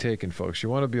want to be taken, folks. You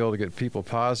want to be able to get people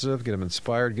positive, get them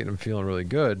inspired, get them feeling really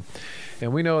good.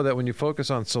 And we know that when you focus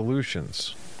on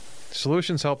solutions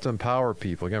help to empower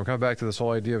people. Again, we're coming back to this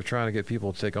whole idea of trying to get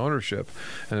people to take ownership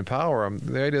and empower them.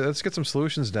 The idea, let's get some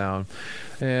solutions down.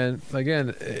 And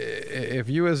again, if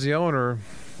you as the owner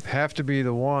have to be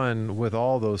the one with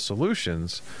all those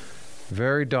solutions,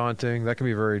 very daunting. That can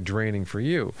be very draining for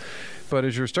you. But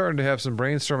as you're starting to have some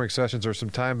brainstorming sessions or some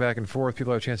time back and forth,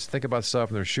 people have a chance to think about stuff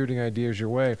and they're shooting ideas your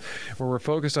way, where we're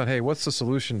focused on, hey, what's the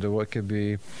solution to what could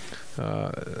be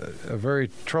a very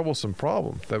troublesome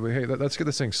problem? Let's get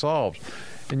this thing solved.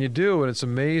 And you do, and it's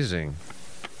amazing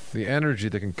the energy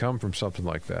that can come from something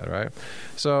like that, right?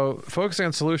 So focusing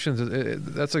on solutions,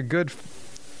 that's a good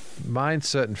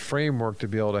mindset and framework to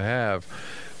be able to have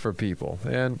for people.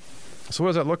 And so what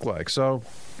does that look like? So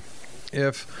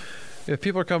if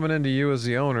people are coming into you as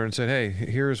the owner and saying, hey,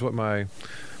 here's what my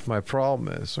problem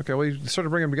is. Okay, well, you sort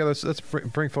of bring them together. Let's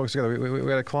bring folks together. We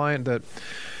had a client that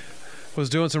was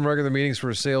doing some regular meetings for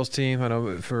a sales team. I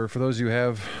know for those of you who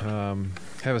have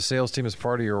a sales team as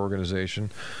part of your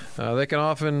organization, they can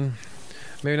often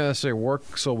maybe not necessarily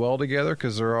work so well together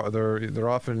because they're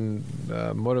often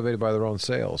motivated by their own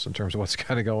sales in terms of what's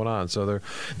kind of going on. So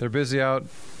they're busy out,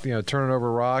 turning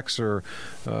over rocks or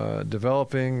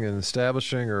developing and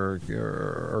establishing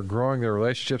or growing their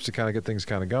relationships to kind of get things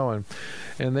kind of going,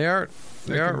 and they aren't.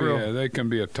 They can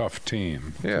be a tough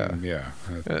team. Yeah.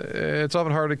 It's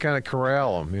often hard to kind of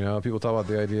corral them. People talk about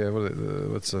the idea.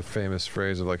 What's the famous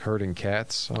phrase of like herding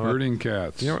cats? Herding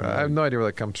cats. I have no idea where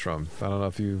that comes from. I don't know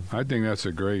if you. I think that's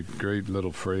a great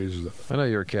little phrase. I know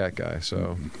you're a cat guy,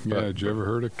 so. Yeah. Did you ever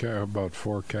heard about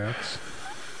 4 cats?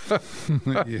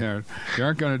 Yeah, you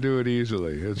aren't going to do it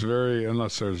easily. It's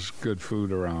unless there's good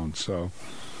food around. So.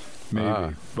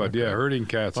 Maybe. But okay. Yeah, herding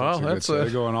cats, they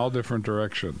go in all different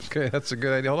directions. Okay, that's a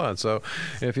good idea. Hold on. So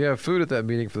if you have food at that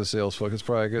meeting for the sales folks, it's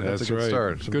probably good. That's a good right.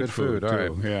 start. Some good food. All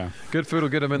right. Yeah. Good food will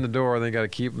get them in the door, and then you got to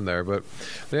keep them there. But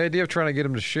the idea of trying to get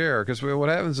them to share, because what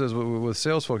happens is with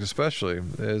sales folks especially,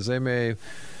 is they may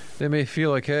feel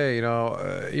like, hey,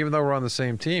 even though we're on the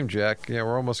same team, Jack,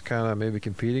 we're almost kind of maybe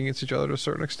competing against each other to a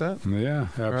certain extent. Yeah,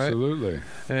 absolutely. Right?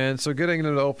 And so getting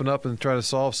them to open up and try to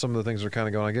solve some of the things that are kind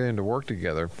of going on, getting them to work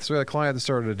together. So we had a client that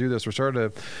started to do this. We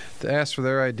started to ask for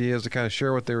their ideas, to kind of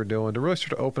share what they were doing, to really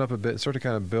start to open up a bit and start to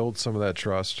kind of build some of that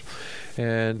trust.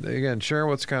 And again, sharing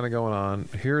what's kind of going on.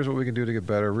 Here's what we can do to get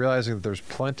better, realizing that there's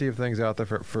plenty of things out there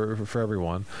for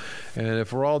everyone. And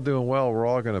if we're all doing well, we're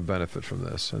all going to benefit from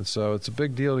this. And so it's a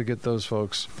big deal to get those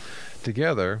folks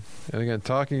together. And again,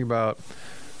 talking about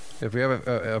if we have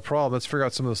a problem, let's figure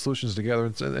out some of the solutions together.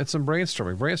 And some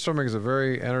brainstorming. Brainstorming is a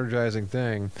very energizing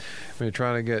thing when you're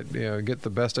trying to get the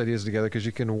best ideas together, because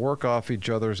you can work off each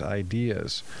other's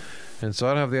ideas. And so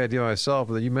I don't have the idea myself,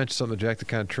 but you mentioned something, Jack, that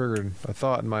kind of triggered a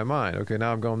thought in my mind. Okay,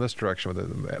 now I'm going this direction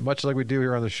with it. Much like we do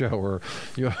here on the show, where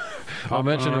I'll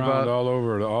mention about all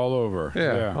over.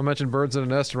 Yeah, I'll mention birds in a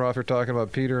nest, and we're off here talking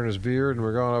about Peter and his beard, and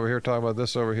we're going over here talking about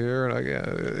this over here,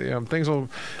 and things will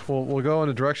go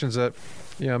into directions that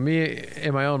me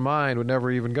in my own mind would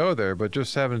never even go there. But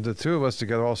just having the two of us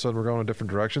together, all of a sudden we're going in different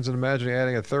directions. And imagine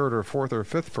adding a third or a fourth or a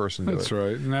fifth person to it. That's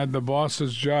right. And the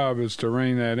boss's job is to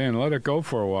rein that in. Let it go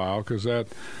for a while, because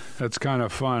that's kind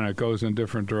of fun. It goes in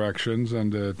different directions,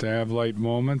 and to have light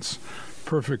moments,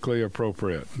 perfectly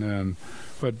appropriate.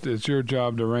 But it's your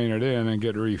job to rein it in and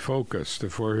get refocused.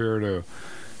 If we're here to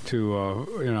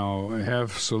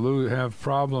have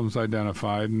problems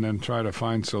identified and then try to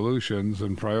find solutions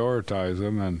and prioritize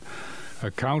them and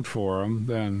account for them,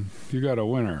 then you got a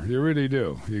winner. You really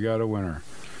do. You got a winner.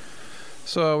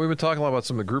 So we've been talking a lot about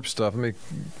some of the group stuff. Let me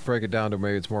break it down to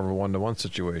maybe it's more of a one-to-one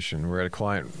situation. We had a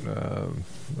client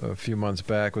a few months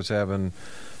back was having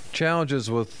challenges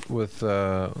with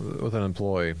an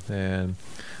employee, and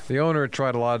the owner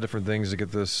tried a lot of different things to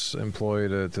get this employee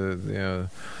to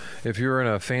if you're in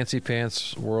a fancy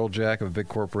pants world, Jack, of a big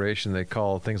corporation, they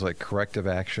call things like corrective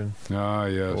action. Ah,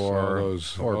 yes.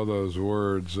 All those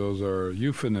words, those are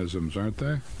euphemisms, aren't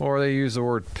they? Or they use the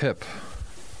word PIP.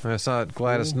 And it's not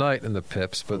Gladys Knight in the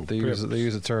PIPs, but they use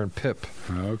the term PIP.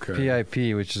 Okay.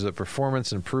 PIP, which is a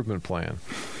performance improvement plan.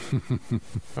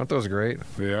 Aren't those great?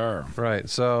 They are. Right.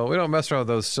 So we don't mess around with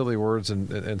those silly words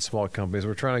in small companies.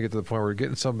 We're trying to get to the point where we're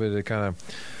getting somebody to kind of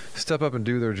step up and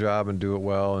do their job and do it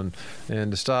well, and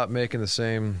to stop making the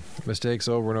same mistakes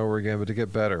over and over again, but to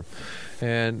get better.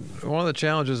 And one of the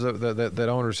challenges that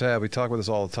owners have, we talk about this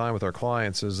all the time with our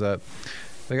clients, is that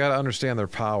they got to understand their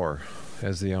power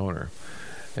as the owner.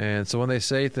 And so when they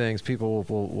say things, people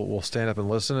will stand up and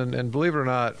listen. And believe it or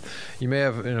not, you may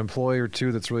have an employee or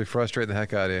two that's really frustrating the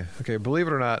heck out of you. Okay, believe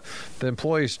it or not, the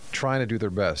employee's trying to do their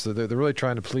best. They're really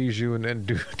trying to please you and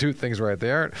do things right.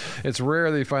 They aren't. It's rare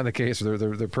that you find the case where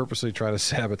they're purposely trying to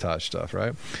sabotage stuff,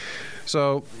 right?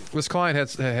 So this client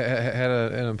had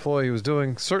an employee who was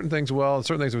doing certain things well and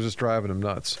certain things that was just driving him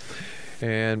nuts.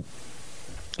 And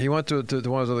he went to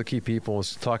one of his other key people,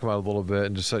 was talking about it a little bit,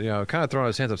 and just said, kind of throwing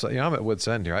his hands up, said, I'm at wit's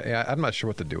end here. I'm not sure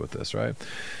what to do with this, right?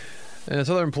 And this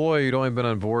other employee who'd only been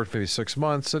on board for maybe 6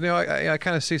 months said, I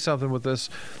kind of see something with this.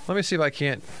 Let me see if I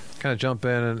can't kind of jump in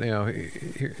and,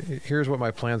 here's what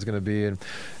my plan's going to be.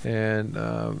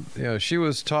 And she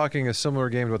was talking a similar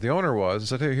game to what the owner was, and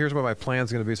said, hey, here's what my plan's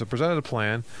going to be. So presented a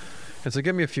plan and said,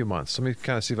 give me a few months. Let me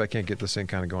kind of see if I can't get this thing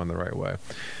kind of going the right way.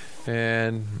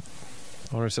 And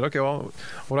owner said, okay, well,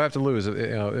 what do I have to lose? If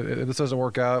this doesn't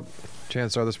work out,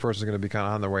 chances are this person's going to be kind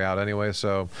of on their way out anyway.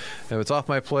 So if it's off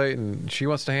my plate and she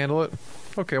wants to handle it,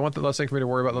 okay, one less thing for me to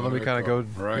worry about. Let me kind of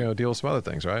go deal with some other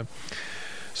things, right?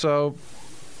 So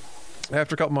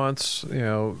after a couple months,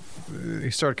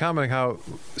 he started commenting how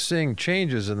seeing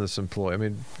changes in this employee. I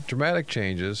mean, dramatic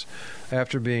changes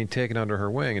after being taken under her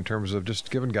wing in terms of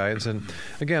just giving guidance. And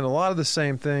again, a lot of the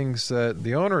same things that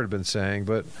the owner had been saying,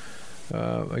 but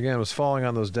again, it was falling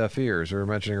on those deaf ears. We were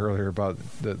mentioning earlier about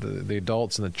the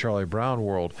adults in the Charlie Brown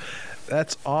world.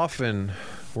 That's often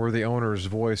where the owner's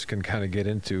voice can kind of get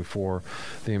into for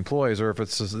the employees, or if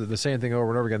it's the same thing over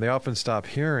and over again, they often stop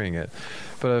hearing it.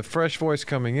 But a fresh voice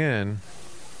coming in,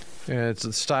 and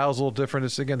the style's a little different.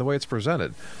 It's, again, the way it's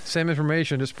presented. Same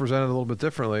information, just presented a little bit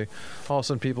differently. All of a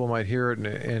sudden, people might hear it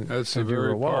and that's a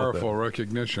very powerful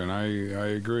recognition. I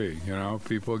agree.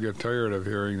 People get tired of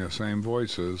hearing the same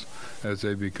voices as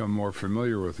they become more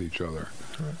familiar with each other.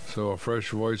 Right. So a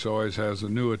fresh voice always has a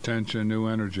new attention, new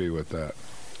energy with that.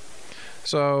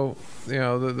 So,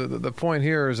 the point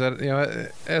here is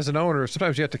that, as an owner,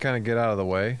 sometimes you have to kind of get out of the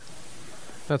way.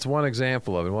 That's one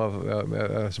example of it. We'll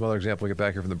have some other example we get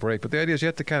back here from the break. But the idea is you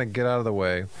have to kind of get out of the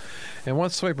way. And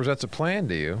once somebody presents a plan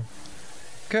to you,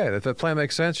 okay, if that plan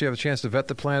makes sense, you have a chance to vet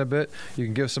the plan a bit. You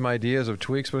can give some ideas of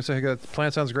tweaks. But say, hey, that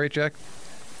plan sounds great, Jack.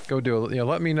 Go do it.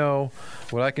 Let me know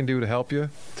what I can do to help you,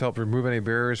 to help remove any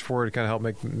barriers for you, to kind of help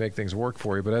make things work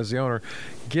for you. But as the owner,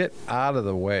 get out of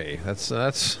the way. That's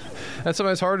something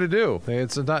that's hard to do.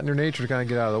 It's not in your nature to kind of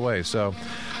get out of the way. So, all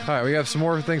right, we have some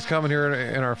more things coming here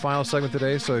in our final segment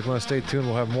today. So if you want to stay tuned,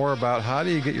 we'll have more about how do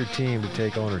you get your team to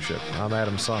take ownership. I'm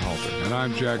Adam Sonhalter. And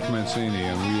I'm Jack Mancini,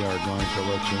 and we are going to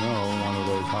let you know one of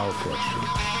those how questions.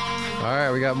 All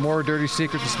right, we got more Dirty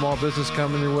Secrets of Small Business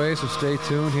coming your way, so stay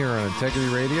tuned here on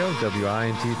Integrity Radio,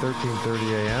 WINT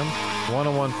 1330 AM,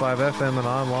 101.5 FM, and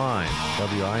online,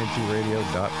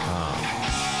 WINTradio.com.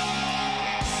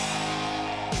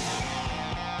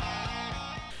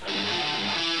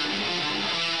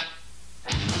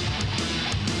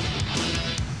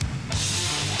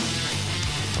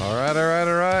 All right.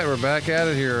 We're back at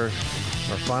it here.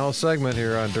 Our final segment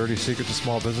here on Dirty Secrets of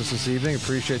Small Business this evening.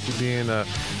 Appreciate you being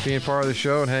part of the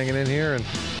show and hanging in here. And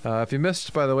if you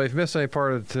missed any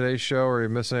part of today's show or you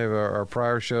missed any of our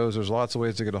prior shows, there's lots of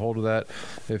ways to get a hold of that.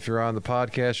 If you're on the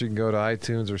podcast, you can go to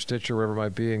iTunes or Stitcher, wherever it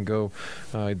might be, and go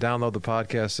download the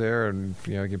podcast there, and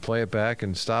you can play it back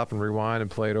and stop and rewind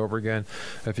and play it over again.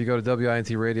 If you go to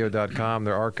WINTradio.com,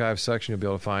 their archive section, you'll be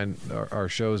able to find our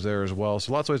shows there as well.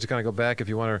 So lots of ways to kind of go back if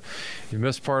you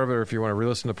missed part of it, or if you want to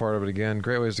re-listen to part of it again.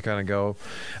 Great ways to kind of go.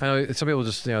 I know some people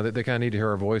just, they kind of need to hear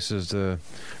our voices to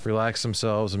relax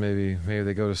themselves, and maybe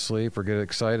they go to sleep or get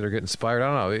excited or get inspired. I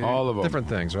don't know. All of them. Different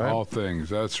things, right? All things.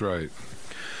 That's right.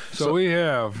 So we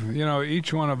have,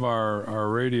 each one of our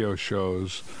radio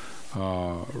shows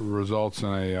results in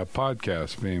a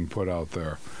podcast being put out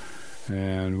there.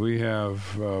 And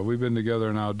we've been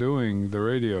together now doing the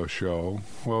radio show.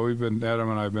 Well,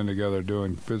 Adam and I have been together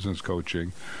doing business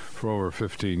coaching for over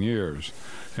 15 years.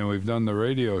 And we've done the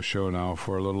radio show now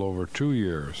for a little over 2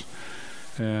 years.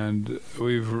 And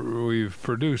we've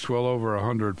produced well over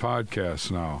 100 podcasts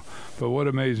now. But what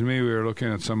amazed me, we were looking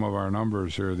at some of our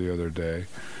numbers here the other day,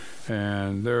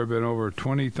 and there have been over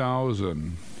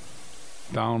 20,000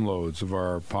 downloads of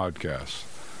our podcasts.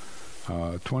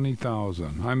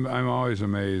 20,000. I'm always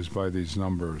amazed by these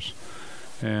numbers.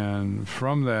 And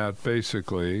from that,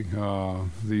 basically, the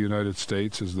United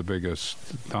States is the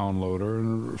biggest downloader,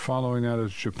 and following that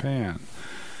is Japan.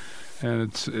 And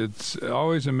it's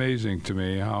always amazing to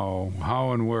me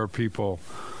how and where people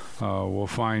will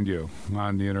find you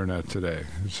on the internet today.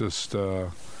 It's just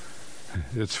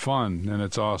it's fun and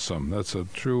it's awesome. That's a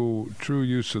true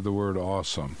use of the word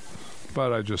awesome.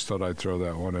 But I just thought I'd throw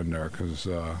that one in there because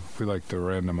we like to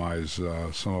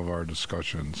randomize some of our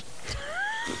discussions.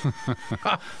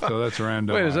 So that's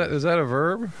random. Wait, is that a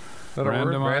verb?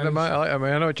 Randomize? I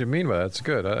mean, I know what you mean by that. It's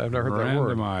good. I've never heard that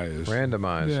word.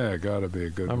 Randomize. Yeah, got to be a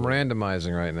good I'm word.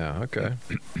 randomizing right now. Okay.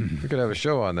 We could have a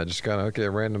show on that. Just kind of,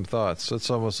 random thoughts. It's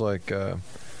almost like,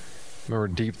 remember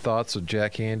Deep Thoughts with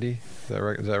Jack Handy?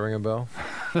 Does that ring a bell?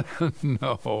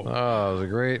 No. Oh,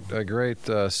 it was a great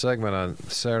segment on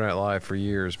Saturday Night Live for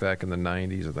years, back in the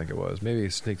 90s, I think it was. Maybe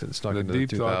it snuck into the 2000s.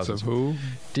 Deep Thoughts of who?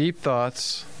 Deep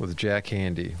Thoughts with Jack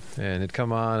Handy. And it'd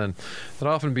come on, and it'd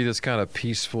often be this kind of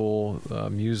peaceful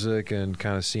music and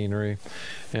kind of scenery.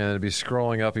 And it'd be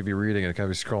scrolling up, he'd be reading, and it'd kind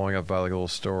of be scrolling up by like a little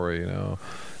story,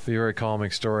 Be a very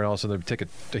calming story, and all of a sudden they'd take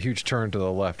a huge turn to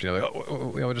the left.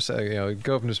 Just say,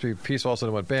 go from just being peaceful, all of a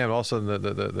sudden it went bam, and all of a sudden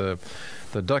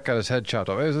the duck got his head chopped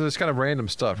off. It was this kind of random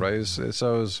stuff, right? So it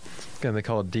was, again, they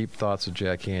call it Deep Thoughts of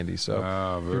Jack Handy. So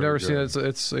if you've never seen it,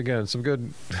 it's again some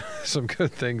good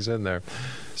things in there.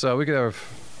 So we could have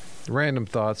random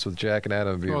thoughts with Jack and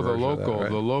Adam. Well, the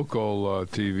local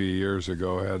TV years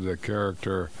ago had the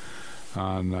character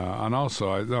on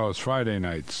also, no, it was Friday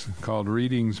nights, called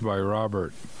Readings by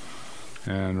Robert.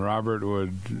 And Robert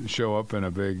would show up in a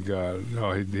big,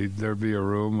 there'd be a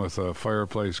room with a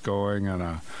fireplace going and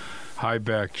a high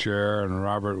back chair, and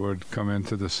Robert would come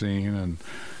into the scene, and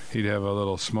he'd have a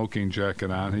little smoking jacket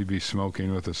on. He'd be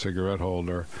smoking with a cigarette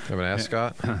holder. Have an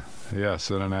ascot? Yes,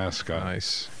 and an ascot.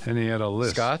 Nice. And he had a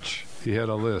lisp. Scotch? He had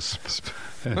a lisp.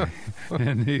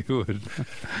 and he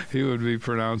would be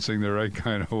pronouncing the right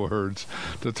kind of words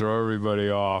to throw everybody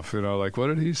off, like, what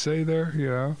did he say there,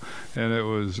 and it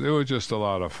was just a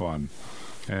lot of fun.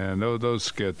 And those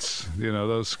skits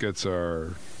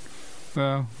are,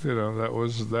 well, that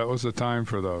was the time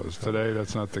for those. Today,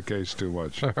 that's not the case too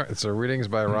much. All right, so Readings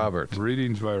by Robert.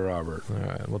 Readings by Robert. All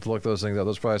right, we'll have to look those things up.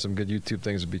 Those are probably some good YouTube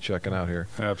things to be checking out here.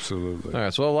 Absolutely. All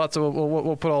right, so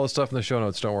we'll put all this stuff in the show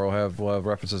notes. Don't worry, we'll have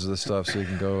references to this stuff so you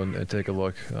can go and take a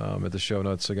look at the show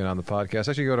notes again on the podcast.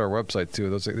 Actually, go to our website too.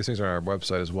 These things are on our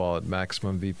website as well at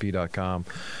MaximumVP.com.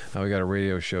 We got a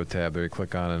radio show tab there. You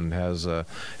click on it and it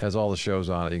has all the shows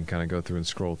on it. You can kind of go through and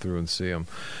scroll through and see them.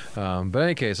 But in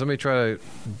any case, let me try to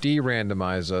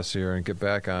de-randomize us here and get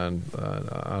back on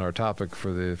our topic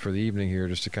for the evening here,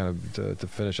 just to kind of to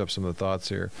finish up some of the thoughts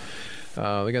here.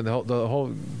 Again, the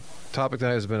whole topic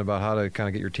tonight has been about how to kind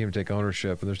of get your team to take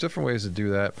ownership, and there's different ways to do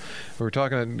that. We were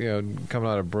talking, coming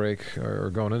out of break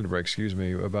or going into break,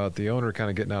 about the owner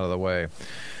kind of getting out of the way.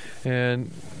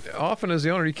 And often, as the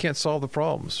owner, you can't solve the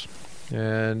problems.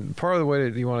 And part of the way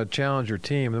that you want to challenge your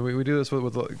team, and we do this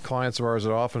with clients of ours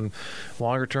that are often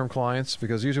longer-term clients,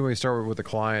 because usually when we start with a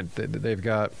client, they've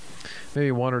got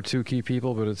maybe one or two key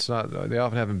people, but it's not. They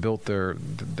often haven't built their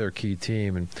key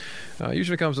team. And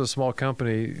usually, when it comes to a small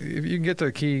company, if you can get to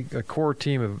a core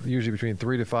team of usually between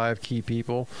 3 to 5 key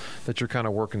people that you're kind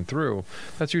of working through,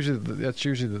 that's usually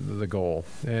the goal.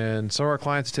 And some of our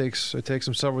clients it takes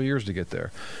them several years to get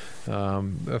there.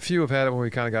 A few have had it when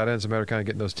we kind of got in. It's a matter of kind of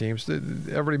getting those teams.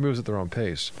 Everybody moves at their own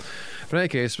pace. But in any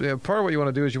case, part of what you want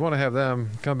to do is you want to have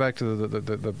them come back to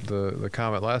the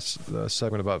comment last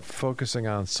segment about focusing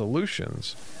on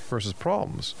solutions versus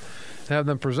problems, and have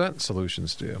them present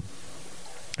solutions to you.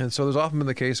 And so there's often been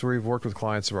the case where we've worked with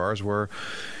clients of ours where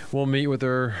we'll meet with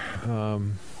their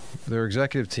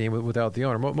executive team without the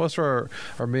owner. Most of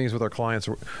our meetings with our clients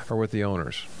are with the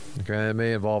owners. Okay, and it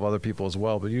may involve other people as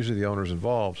well, but usually the owner's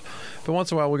involved. But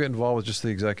once in a while, we'll get involved with just the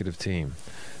executive team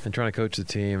and trying to coach the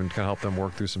team and kind of help them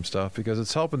work through some stuff, because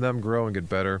it's helping them grow and get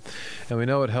better. And we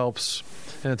know it helps.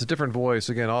 And it's a different voice.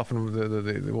 Again, often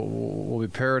we'll be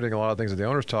parroting a lot of things that the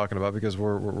owner's talking about, because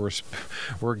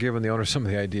we're giving the owner some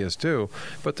of the ideas too.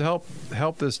 But to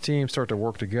help this team start to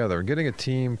work together, getting a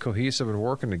team cohesive and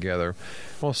working together,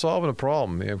 well, solving a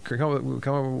problem, come up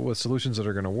with solutions that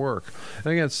are going to work. And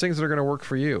again, it's things that are going to work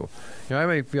for you. I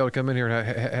may be able to come in here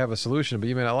and have a solution, but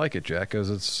you may not like it, Jack, because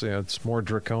it's more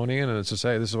draconian, and it's just,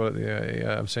 hey, this is what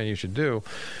I'm saying you should do,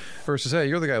 versus, hey,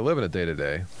 you're the guy living it day to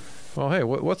day. Well, hey,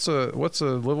 what's a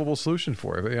livable solution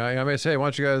for you? I may say, hey, why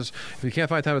don't you guys, if you can't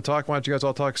find time to talk, why don't you guys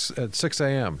all talk at 6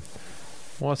 a.m.?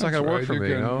 Well, it's not going to work for me.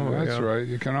 That's right.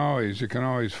 You can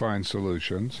always find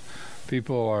solutions.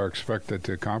 People are expected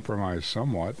to compromise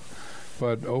somewhat,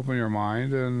 but open your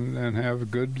mind and have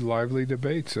good, lively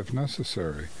debates if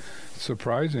necessary. It's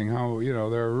surprising how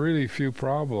there are really few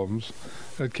problems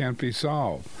that can't be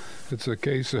solved. It's a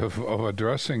case of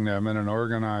addressing them in an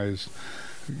organized,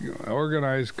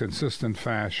 consistent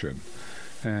fashion.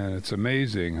 And it's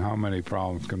amazing how many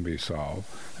problems can be solved.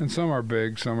 And some are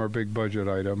big budget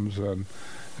items and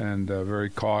very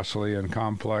costly and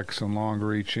complex and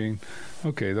long-reaching.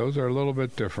 Okay, those are a little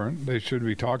bit different. They should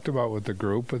be talked about with the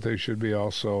group, but they should be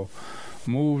also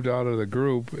moved out of the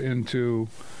group into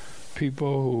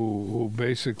people who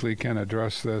basically can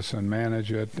address this and manage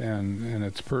it, and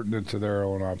it's pertinent to their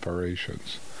own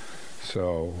operations.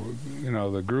 So,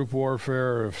 the group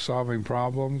warfare of solving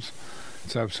problems,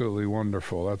 it's absolutely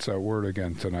wonderful. That's that word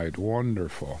again tonight.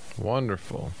 Wonderful.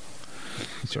 Wonderful.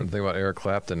 I'm starting to think about Eric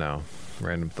Clapton now.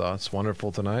 Random thoughts.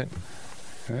 Wonderful tonight.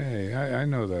 Hey, I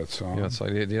know that song. Yeah, so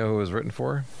do you know who it was written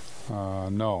for?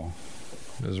 No.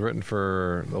 It was written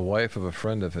for the wife of a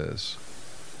friend of his,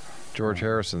 George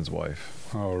Harrison's wife.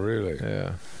 Oh, really?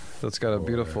 Yeah. That's got a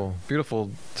beautiful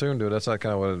tune to it. That's not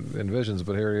kind of what it envisions,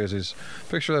 but here he is. He's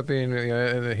picture that being,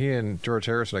 he and George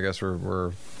Harrison, I guess,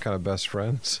 were kind of best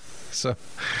friends. So,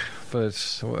 but I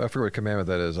forget what commandment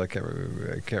that is. I can't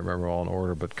remember all in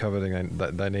order. But coveting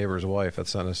thy neighbor's wife,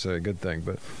 that's not necessarily a good thing.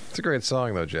 But it's a great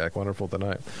song, though, Jack. Wonderful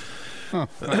tonight.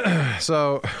 Huh.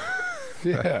 So.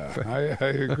 Yeah, I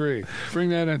agree. Bring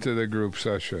that into the group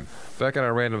session. Back on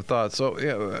our random thoughts. So,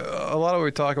 yeah, a lot of what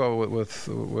we talk about with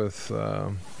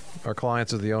our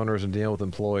clients as the owners and dealing with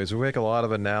employees, we make a lot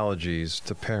of analogies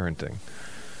to parenting.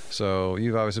 So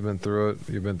you've obviously been through it.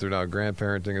 You've been through now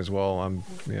grandparenting as well. I'm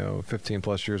 15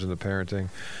 plus years into parenting.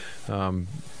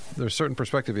 There's a certain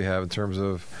perspective you have in terms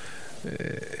of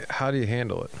how do you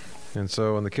handle it. And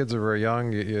so when the kids are very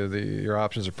young, your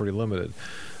options are pretty limited.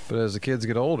 But as the kids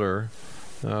get older,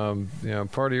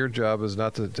 part of your job is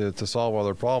not to solve all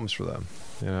their problems for them,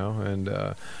 and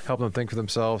help them think for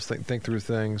themselves, think through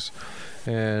things.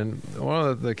 And one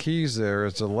of the keys there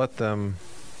is to let them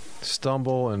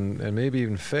stumble and maybe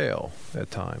even fail at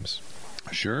times.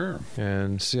 Sure.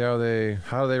 And see how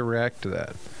they react to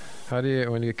that. How do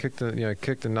you, when you kicked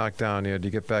and knocked down, do you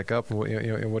get back up, and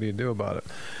what do you do about it?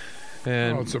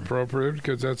 And it's appropriate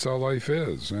because that's how life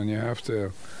is, and you have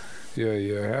to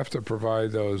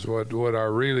provide those what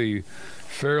are really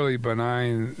fairly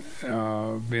benign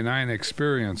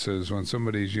experiences when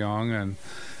somebody's young and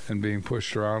being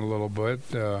pushed around a little bit.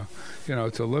 To try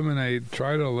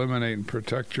to eliminate and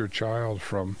protect your child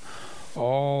from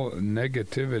all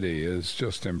negativity is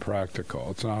just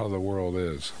impractical. It's not how the world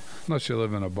is, unless you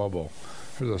live in a bubble.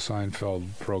 There's a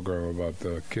Seinfeld program about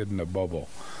the kid in the bubble,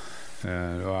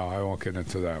 and I won't get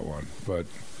into that one, but.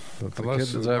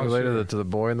 Is that related to the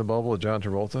boy in the bubble with John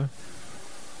Travolta?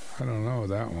 I don't know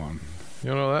that one. You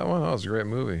don't know that one? Oh, it's a great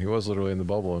movie. He was literally in the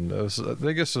bubble, and I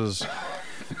think this was.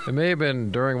 It may have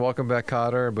been during Welcome Back,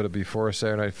 Kotter, but before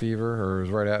Saturday Night Fever, or it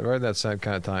was right in that same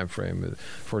kind of time frame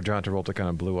before John Travolta kind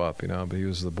of blew up. But he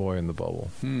was the boy in the bubble.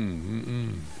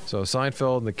 So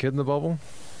Seinfeld and the kid in the bubble.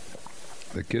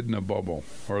 The kid in the bubble,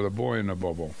 or the boy in the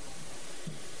bubble.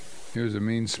 He was a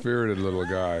mean-spirited little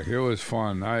guy. It was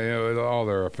fun. All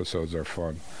their episodes are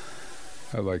fun.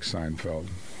 I like Seinfeld.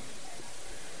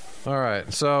 All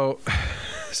right, so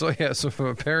from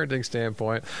a parenting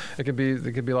standpoint, there can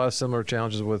be a lot of similar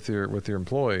challenges with your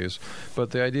employees.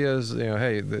 But the idea is, you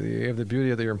have the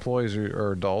beauty that your employees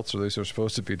are adults, or at least they're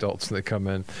supposed to be adults when they come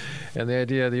in, and the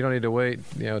idea that you don't need to wait,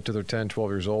 till they're 10, 12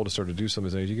 years old to start to do some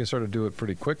of these things. You can start to do it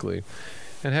pretty quickly.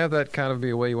 And have that kind of be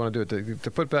a way you want to do it.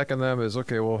 To put back on them is,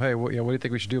 okay, well, hey, what do you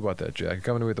think we should do about that, Jack? You're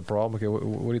coming to me with the problem. Okay,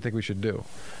 what do you think we should do?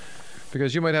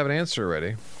 Because you might have an answer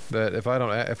already. That if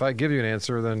I give you an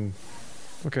answer, then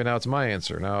okay, now it's my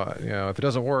answer. Now, if it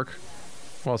doesn't work,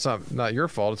 well, it's not your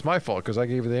fault. It's my fault because I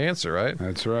gave you the answer, right?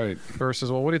 That's right.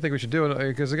 Versus, well, what do you think we should do?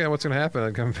 Because again, what's going to happen?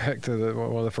 I come back to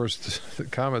one of the first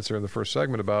comments here in the first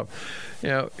segment about,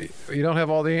 you don't have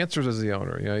all the answers as the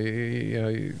owner.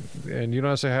 And you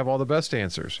don't necessarily have all the best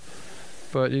answers.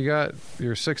 But you got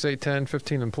your 6, 8, 10,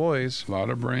 15 employees. A lot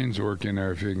of brains working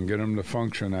there if you can get them to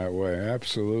function that way.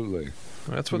 Absolutely.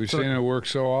 That's what we've seen it work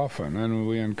so often, and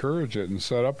we encourage it and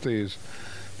set up these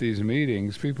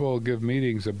meetings. People give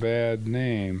meetings a bad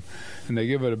name, and they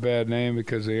give it a bad name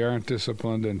because they aren't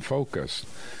disciplined and focused.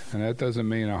 And that doesn't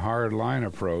mean a hard line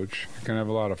approach. You can have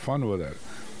a lot of fun with it,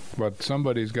 but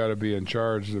somebody's got to be in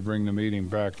charge to bring the meeting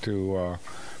back to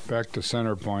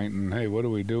center point. And hey, what are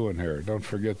we doing here? Don't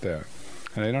forget that.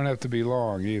 And they don't have to be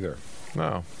long either.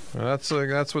 No, that's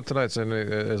what tonight's, and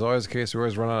as always the case, we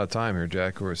always run out of time here,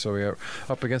 Jack. So we are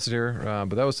up against it here,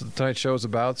 but that was what tonight's show is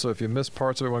about. So if you missed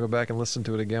parts of it, want to go back and listen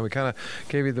to it again. We kind of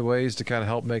gave you the ways to kind of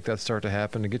help make that start to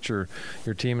happen, to get your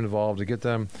team involved, to get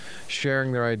them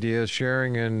sharing their ideas,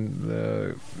 sharing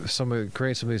and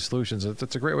creating some of these solutions.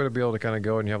 It's a great way to be able to kind of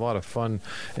go and you have a lot of fun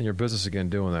in your business again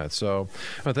doing that. So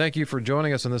thank you for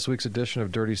joining us on this week's edition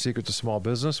of Dirty Secrets of Small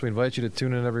Business. We invite you to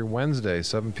tune in every Wednesday,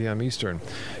 7 p.m. Eastern.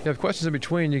 If you have questions in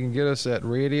between, you can get us at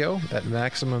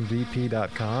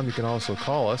radio@MaximumVP.com. You can also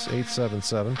call us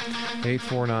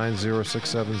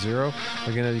 877-849-0670.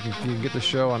 Again, you can get the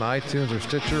show on iTunes or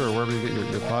Stitcher or wherever you get your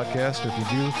podcast. If you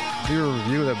do leave a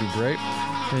review, that'd be great.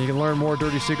 And you can learn more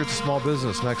Dirty Secrets of Small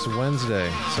Business next Wednesday,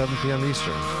 7 p.m.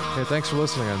 Eastern. Hey, thanks for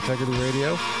listening on Integrity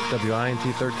Radio, WINT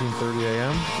 1330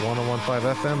 AM,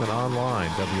 101.5 FM, and online,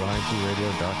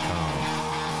 WINTradio.com.